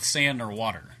it up with sand or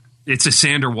water? It's a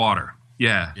sand or water.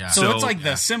 Yeah. So it's like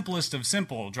the simplest of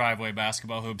simple driveway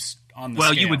basketball hoops on the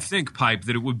Well, scale. you would think, Pipe,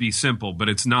 that it would be simple, but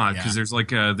it's not, because there's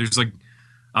like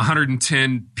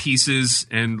 110 pieces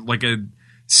and like a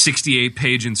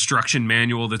 68-page instruction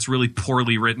manual that's really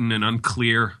poorly written and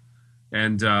unclear.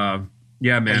 And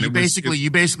yeah, man, you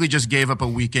basically just gave up a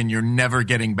weekend you're never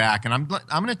getting back. And I'm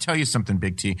going to tell you something,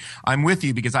 Big T. I'm with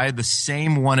you, because I had the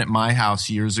same one at my house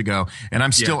years ago, and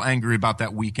I'm still angry about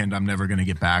that weekend I'm never going to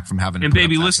get back from having. And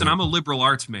baby, listen, I'm a liberal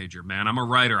arts major, man. I'm a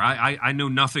writer. I know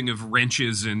nothing of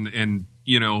wrenches and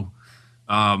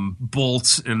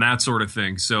bolts and that sort of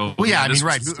thing. So, well, yeah, I mean,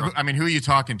 right. Who are you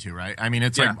talking to, right? I mean,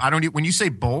 it's like, when you say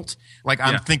bolt, like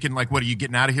I'm thinking like, what are you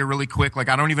getting out of here really quick? Like,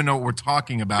 I don't even know what we're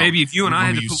talking about. Baby, if you and I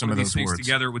had to put one of these things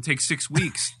together, it would take 6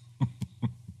 weeks.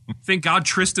 Thank God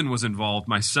Tristan was involved,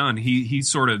 my son. He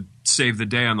sort of saved the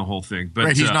day on the whole thing.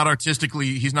 But he's not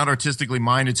artistically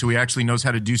minded, so he actually knows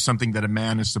how to do something that a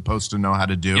man is supposed to know how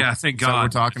to do. Yeah, thank God. Is that what we're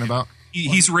talking about?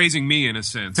 He's raising me in a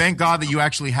sense. Thank God that you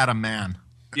actually had a man.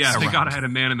 Yeah, thank God I had a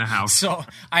man in the house. So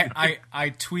I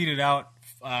tweeted out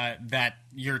that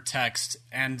your text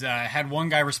and had one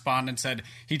guy respond and said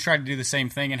he tried to do the same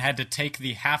thing and had to take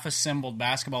the half-assembled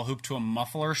basketball hoop to a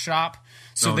muffler shop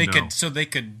so they could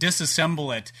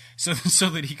disassemble it so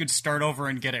that he could start over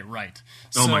and get it right.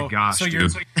 Oh my gosh!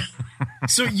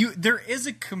 So there is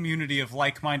a community of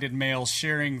like-minded males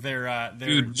sharing their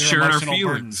sharing emotional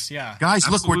our burdens. Yeah, guys,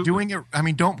 look, we're doing it. I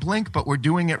mean, don't blink, but we're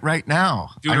doing it right now.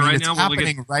 It's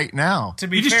happening right now.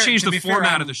 We just changed the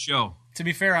format of the show. To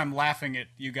be fair, I'm laughing at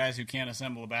you guys who can't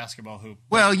assemble a basketball hoop.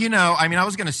 Well, I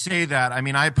was going to say that. I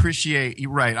mean, I appreciate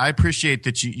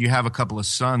that you have a couple of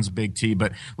sons, Big T,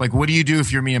 but like, what do you do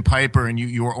if you're me and Piper and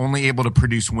you are only able to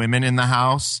produce women in the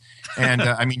house? And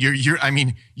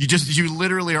you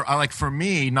literally are like, for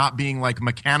me, not being like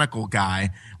mechanical guy,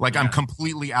 like I'm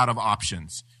completely out of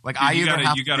options. Like I either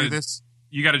have to do this.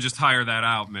 You got to just hire that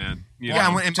out, man.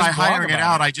 And by hiring it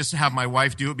out, I just have my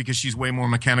wife do it because she's way more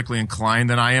mechanically inclined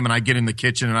than I am, and I get in the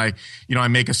kitchen and I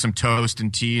make us some toast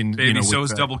and tea and baby. So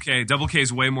is Double K. Double K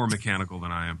is way more mechanical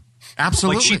than I am.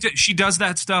 Absolutely, like she does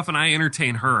that stuff, and I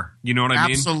entertain her. You know what I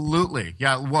mean? Absolutely,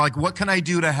 yeah. Well, like, what can I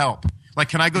do to help? Like,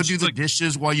 can I go do the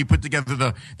dishes while you put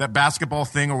together that basketball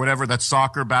thing or whatever, that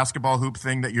soccer basketball hoop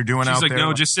thing that you're doing out there? She's like,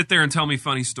 no, just sit there and tell me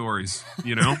funny stories.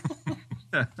 You know.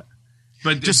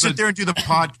 But sit there and do the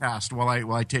podcast while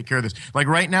I take care of this. Like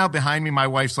right now, behind me, my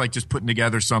wife's like just putting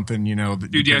together something,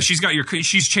 Dude, yeah,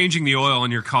 she's changing the oil in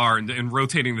your car and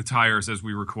rotating the tires as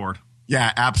we record.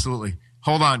 Yeah, absolutely.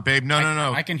 Hold on, babe.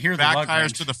 No. I can hear the back lug tires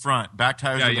wrench. to the front. Back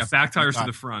tires. Yeah, back tires to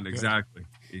the front. Exactly.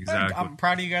 I'm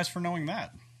proud of you guys for knowing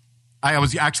that. I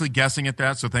was actually guessing at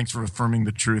that, so thanks for affirming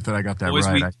the truth that I got that Boys,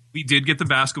 right. we did get the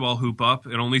basketball hoop up.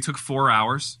 It only took 4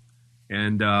 hours,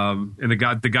 and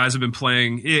the guys have been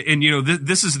playing. And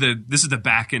this is the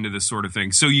back end of this sort of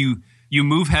thing. So you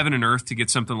move heaven and earth to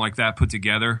get something like that put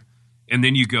together, and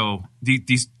then you go,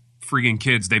 these freaking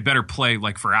kids, they better play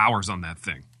like for hours on that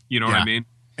thing. You know what I mean?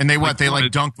 And they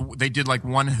dunked. They did like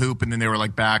one hoop, and then they were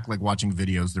like back, like watching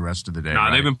videos the rest of the day. Nah,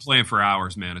 right? they've been playing for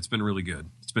hours, man. It's been really good.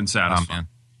 It's been satisfying. Man.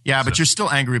 Yeah, but you're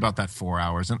still angry about that 4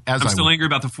 hours. And I'm still angry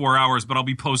about the 4 hours, but I'll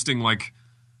be posting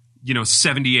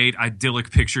 78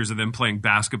 idyllic pictures of them playing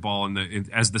basketball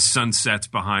as the sun sets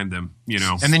behind them.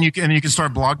 And then you can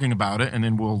start blogging about it, and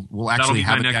then we'll actually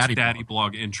have my a next daddy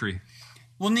blog entry.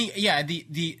 Well,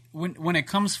 when it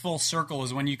comes full circle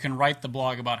is when you can write the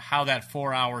blog about how that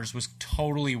 4 hours was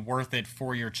totally worth it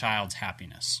for your child's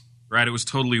happiness. Right, it was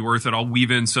totally worth it. I'll weave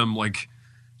in some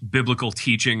biblical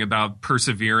teaching about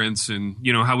perseverance and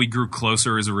how we grew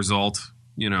closer as a result.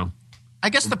 I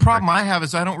guess the problem I have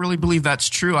is I don't really believe that's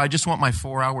true. I just want my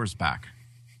 4 hours back.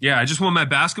 Yeah, I just want my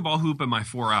basketball hoop and my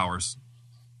 4 hours.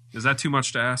 Is that too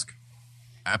much to ask?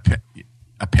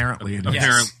 Apparently it is.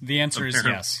 Yes, the answer is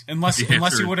yes. Unless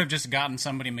you would have just gotten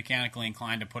somebody mechanically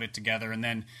inclined to put it together, and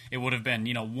then it would have been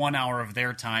 1 hour of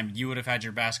their time. You would have had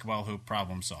your basketball hoop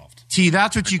problem solved. T,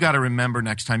 that's what you got to remember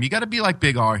next time. You got to be like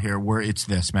Big R here, where it's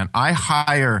this, man. I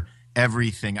hire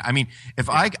everything. I mean,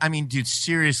 dude,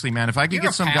 seriously, man, if I could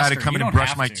get some guy to come in and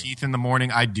brush my teeth in the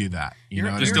morning, I'd do that.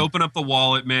 Just open up the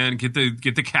wallet, man. Get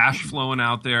the cash flowing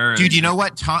out there. Dude, you know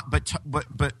what? But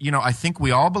I think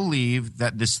we all believe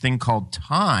that this thing called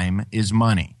time is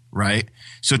money, right?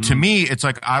 So to me, it's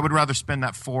like I would rather spend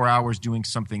that 4 hours doing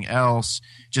something else.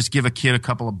 Just give a kid a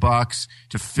couple of bucks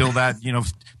to fill that,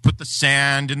 put the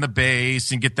sand in the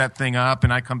base and get that thing up,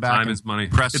 and I come back. Time is money.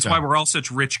 It's why we're all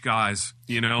such rich guys,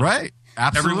 Right.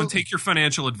 Absolutely. Everyone take your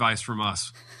financial advice from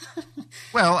us.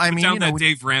 Well, I mean, down that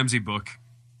Dave Ramsey book.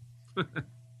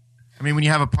 I mean, when you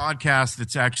have a podcast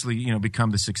that's actually,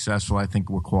 become the successful, I think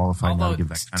we're qualified now to give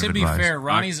that kind of advice. To be fair,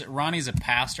 Ronnie's a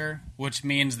pastor, which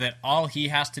means that all he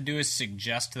has to do is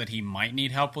suggest that he might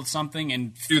need help with something,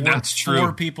 and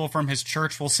four people from his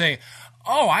church will say,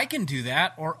 "Oh, I can do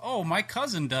that," or "Oh, my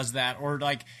cousin does that," or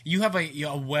you have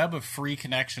a web of free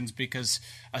connections because,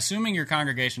 assuming your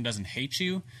congregation doesn't hate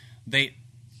you,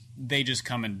 they just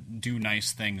come and do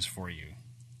nice things for you.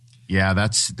 Yeah,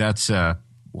 that's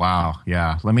wow.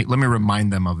 Yeah, let me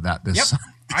remind them of that. This. Yep.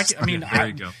 There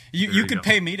you go. You could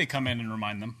pay me to come in and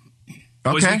remind them. Okay.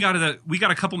 Boys, we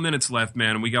got a couple minutes left,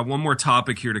 man, and we got one more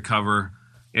topic here to cover.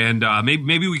 And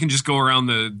maybe we can just go around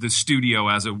the studio,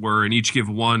 as it were, and each give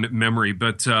one memory.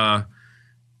 But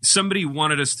somebody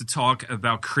wanted us to talk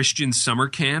about Christian summer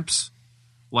camps,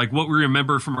 like what we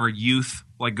remember from our youth,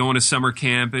 like going to summer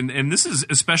camp. And this is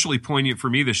especially poignant for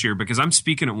me this year because I'm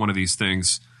speaking at one of these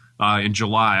things in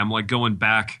July. I'm going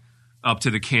back up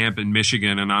to the camp in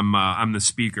Michigan, and I'm the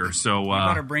speaker. So you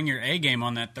better bring your A game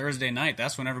on that Thursday night.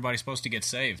 That's when everybody's supposed to get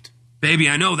saved. Baby,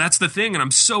 I know that's the thing, and I'm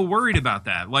so worried about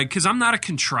that. Because I'm not a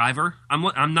contriver.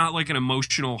 I'm not like an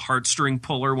emotional heartstring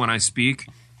puller when I speak,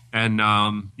 and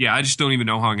I just don't even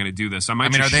know how I'm going to do this.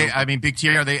 Big T,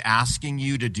 are they asking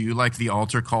you to do like the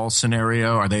altar call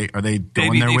scenario? Are they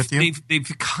going there with you?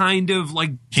 They've kind of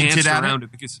danced around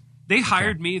it because they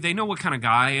hired me. They know what kind of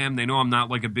guy I am. They know I'm not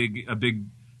like a big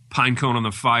pine cone on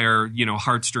the fire,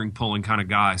 heartstring pulling kind of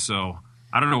guy. So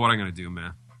I don't know what I'm going to do,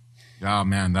 man. Oh,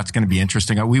 man, that's going to be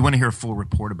interesting. We want to hear a full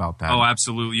report about that. Oh,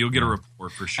 absolutely. You'll get a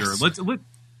report for sure.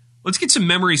 Let's get some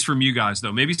memories from you guys,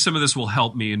 though. Maybe some of this will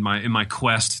help me in my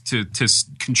quest to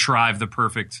contrive the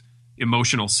perfect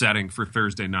emotional setting for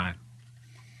Thursday night.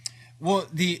 Well,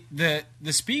 the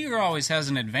speaker always has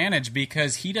an advantage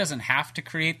because he doesn't have to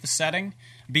create the setting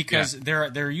because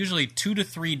there are usually 2 to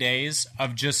 3 days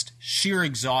of just sheer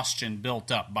exhaustion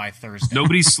built up by Thursday.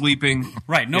 Nobody's sleeping.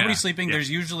 Right, nobody's sleeping. Yeah. There's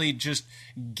usually just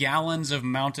gallons of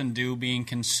Mountain Dew being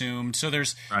consumed. So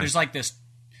there's like this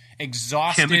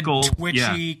exhausted,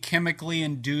 twitchy, chemically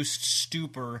induced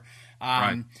stupor.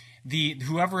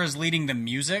 Whoever is leading the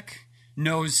music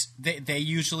knows they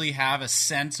usually have a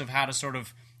sense of how to sort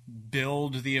of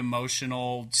build the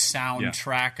emotional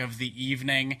soundtrack of the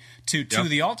evening to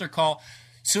the altar call.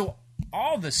 So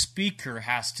all the speaker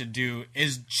has to do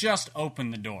is just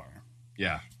open the door.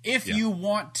 Yeah. If you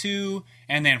want to,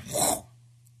 and then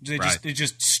they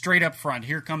just straight up front.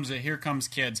 Here comes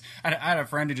kids. I had a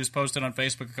friend who just posted on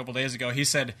Facebook a couple days ago. He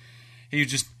said,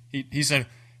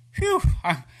 "Phew,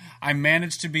 I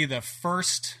managed to be the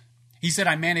first He said,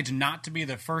 I managed not to be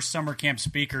the first summer camp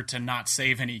speaker to not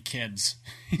save any kids.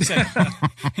 He said,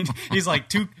 he's like,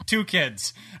 two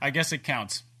kids. I guess it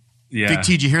counts. Yeah. Big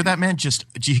T, did you hear that, man?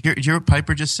 Did you hear what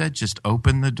Piper just said? Just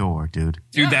open the door, dude.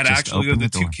 Dude, that Just actually, open the the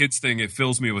two door. kids thing, it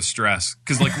fills me with stress.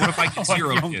 Because, like, what if I get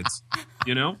 0 kids?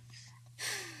 You know?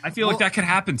 I feel like that could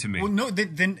happen to me. Well, no,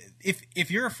 then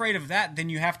if you're afraid of that, then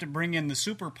you have to bring in the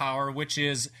superpower, which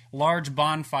is large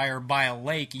bonfire by a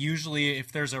lake, usually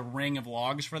if there's a ring of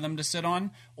logs for them to sit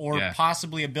on, or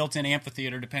possibly a built-in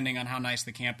amphitheater, depending on how nice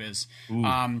the camp is.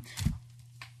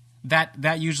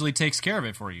 That usually takes care of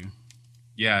it for you.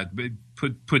 Yeah, but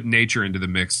put nature into the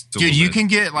mix. Dude, you can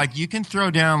get you can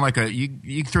throw down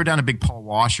you can throw down a big Paul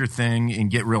Washer thing and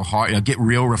get real hard, get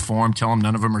real reform. Tell them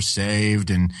none of them are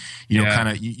saved, and kind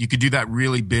of you could do that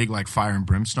really big like fire and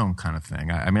brimstone kind of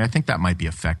thing. I mean, I think that might be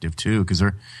effective too because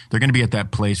they're going to be at that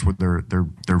place where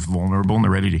they're vulnerable and they're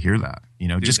ready to hear that.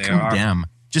 Dude, just condemn,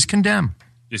 just condemn,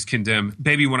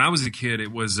 baby. When I was a kid,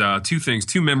 it was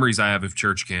two memories I have of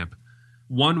church camp.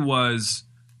 One was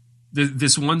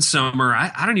this one summer,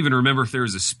 I don't even remember if there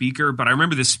was a speaker, but I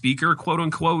remember the speaker, quote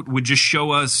unquote, would just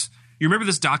show us. You remember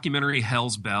this documentary,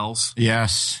 Hell's Bells?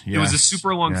 Yes. It was a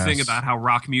super long thing about how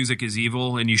rock music is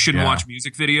evil and you shouldn't watch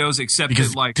music videos, except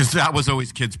because that that was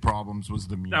always kids' problems. Was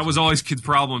the music. That was always kids'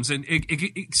 problems, and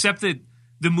except that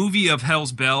the movie of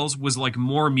Hell's Bells was like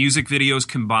more music videos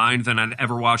combined than I'd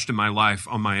ever watched in my life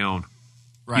on my own.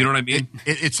 Right. You know what I mean?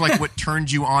 It's like what turned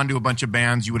you on to a bunch of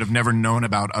bands you would have never known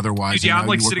about otherwise. Dude, yeah, I'm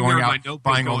like sitting there in my notebook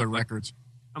buying all their records.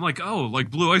 I'm like, oh, like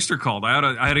Blue Oyster Cult.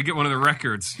 I had to get one of the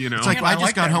records. It's like I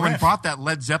just got home and bought that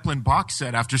Led Zeppelin box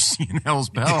set after seeing Hell's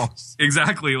Bells.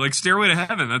 Exactly, like Stairway to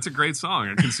Heaven. That's a great song.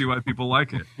 I can see why people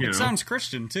like it. It sounds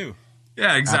Christian too.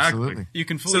 Yeah, exactly. Absolutely. You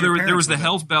can fool so your there was the with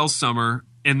Hell's Bells summer,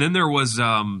 and then there was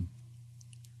the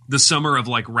summer of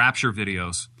like Rapture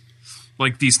videos.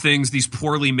 Like these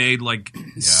poorly made like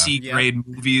C-grade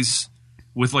movies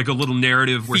with like a little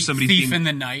narrative where somebody Thief in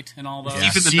the Night and all those.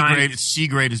 Yeah,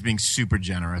 C-grade is being super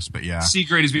generous, but yeah.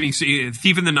 C-grade is being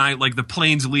Thief in the Night, like the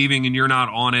plane's leaving and you're not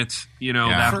on it.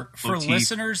 For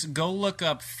listeners, go look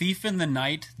up Thief in the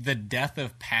Night: The Death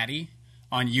of Patty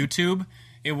on YouTube.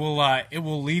 It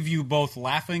will leave you both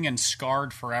laughing and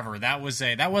scarred forever. That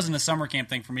wasn't a summer camp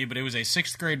thing for me, but it was a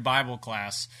 6th grade Bible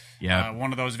class. Yeah,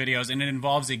 one of those videos, and it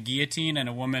involves a guillotine and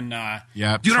a woman.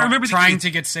 Dude, I remember trying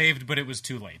to get saved, but it was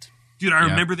too late. Dude, I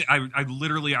remember I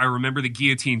remember the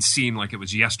guillotine scene like it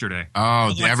was yesterday.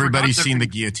 Oh, everybody's seen the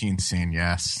guillotine scene.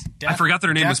 Yes, I forgot that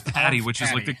her name was Patty, which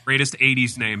is like the greatest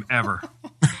 '80s name ever.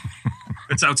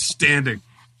 It's outstanding.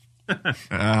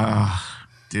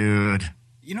 Dude.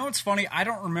 You know what's funny? I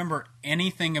don't remember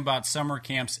anything about summer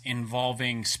camps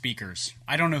involving speakers.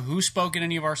 I don't know who spoke at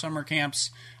any of our summer camps.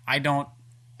 I don't.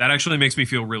 That actually makes me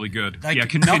feel really good. Like,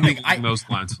 continue along those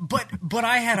lines. But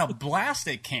I had a blast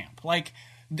at camp. Like,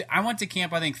 I went to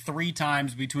camp, I think, 3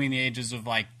 times between the ages of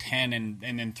like 10 and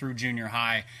then through junior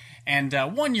high. And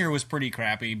 1 year was pretty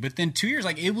crappy, but then 2 years,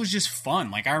 like, it was just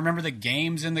fun. Like, I remember the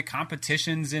games and the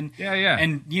competitions and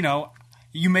and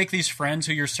you make these friends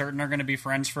who you're certain are going to be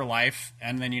friends for life,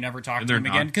 and then you never talk to them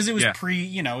again because it was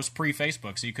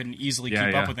pre-Facebook, so you couldn't easily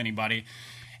keep up with anybody.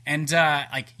 And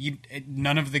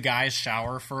none of the guys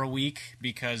shower for a week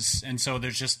so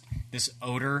there's just this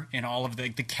odor in all of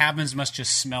the cabins must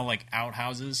just smell like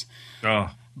outhouses.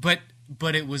 Oh,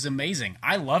 but it was amazing.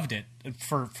 I loved it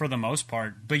for the most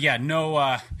part. But yeah,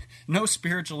 no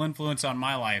spiritual influence on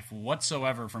my life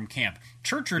whatsoever from camp.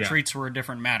 Church retreats were a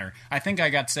different matter. I think I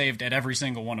got saved at every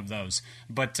single one of those.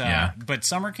 But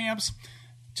summer camps,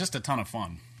 just a ton of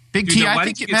fun. Big T,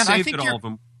 I think all of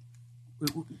them.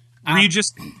 Were you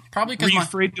just probably were you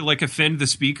afraid to like offend the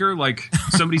speaker? Like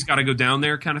somebody's got to go down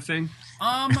there, kind of thing.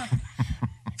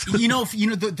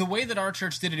 The way that our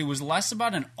church did it, it was less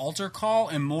about an altar call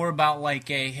and more about like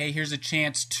hey, here's a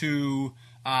chance to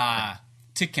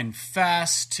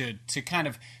confess, to kind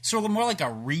of sort of more like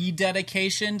a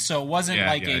rededication. So it wasn't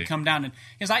come down and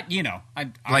because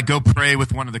I go pray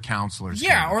with one of the counselors.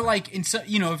 Yeah, or like if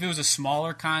it was a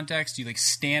smaller context, you like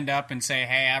stand up and say,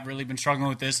 hey, I've really been struggling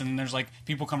with this, and then there's like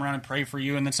people come around and pray for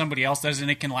you, and then somebody else does, and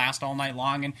it can last all night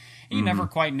long, and you never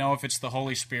quite know if it's the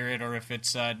Holy Spirit or if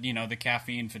it's the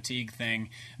caffeine fatigue thing.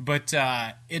 But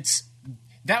that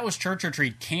was church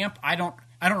retreat. Camp, I don't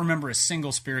remember a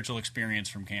single spiritual experience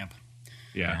from camp.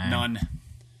 Yeah, none.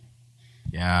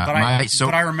 Yeah,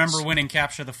 but I remember winning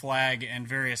Capture the Flag and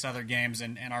various other games,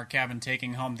 and our cabin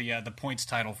taking home the points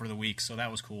title for the week. So that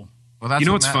was cool. Well, that's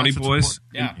what's funny, boys?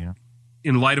 Yeah.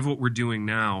 In light of what we're doing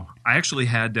now, I actually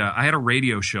had I had a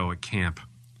radio show at camp,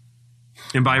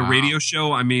 and by radio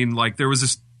show I mean like there was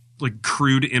this like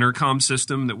crude intercom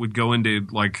system that would go into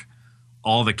like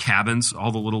all the cabins,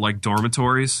 all the little like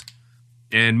dormitories.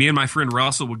 And me and my friend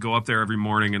Russell would go up there every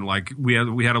morning, and like we had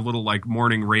a little like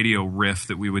morning radio riff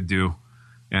that we would do.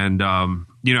 And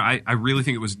I really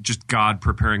think it was just God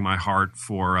preparing my heart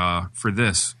for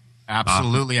this.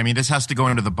 Absolutely. I mean, this has to go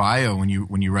into the bio when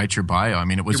you write your bio. I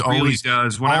mean, it was always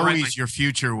your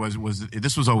future was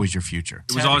this was always your future.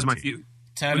 It was always my future.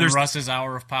 Ted and Russ's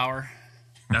hour of power.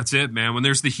 That's it, man. When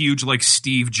there's the huge like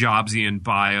Steve Jobsian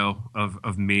bio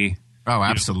of me. Oh,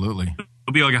 absolutely.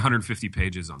 It'll be like 150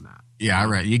 pages on that. Yeah,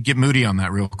 right. You get Moody on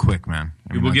that real quick, man.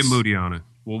 We'll get Moody on it.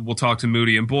 We'll talk to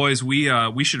Moody. And boys,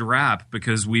 we should wrap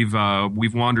because we've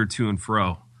wandered to and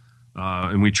fro.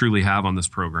 And we truly have on this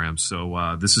program.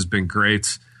 So this has been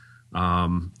great.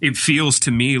 It feels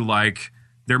to me like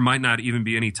there might not even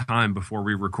be any time before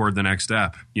we record the next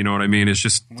step. You know what I mean? It's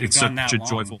just it's such a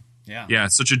joyful,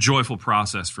 it's such a joyful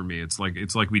process for me. It's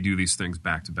like we do these things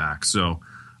back to back. So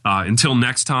until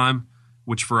next time,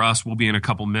 which for us will be in a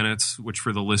couple minutes, which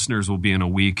for the listeners will be in a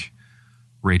week.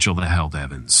 Rachel the Held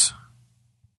Evans.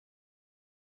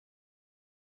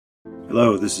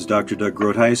 Hello, this is Dr. Doug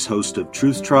Groothuis, host of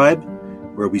Truth Tribe,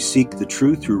 where we seek the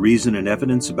truth through reason and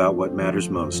evidence about what matters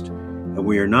most. And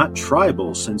we are not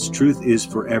tribal, since truth is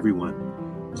for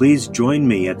everyone. Please join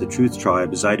me at the Truth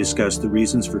Tribe as I discuss the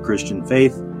reasons for Christian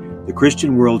faith, the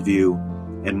Christian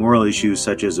worldview, and moral issues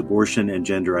such as abortion and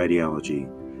gender ideology.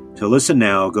 To listen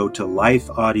now, go to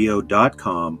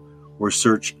lifeaudio.com or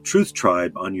search Truth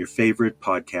Tribe on your favorite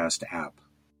podcast app.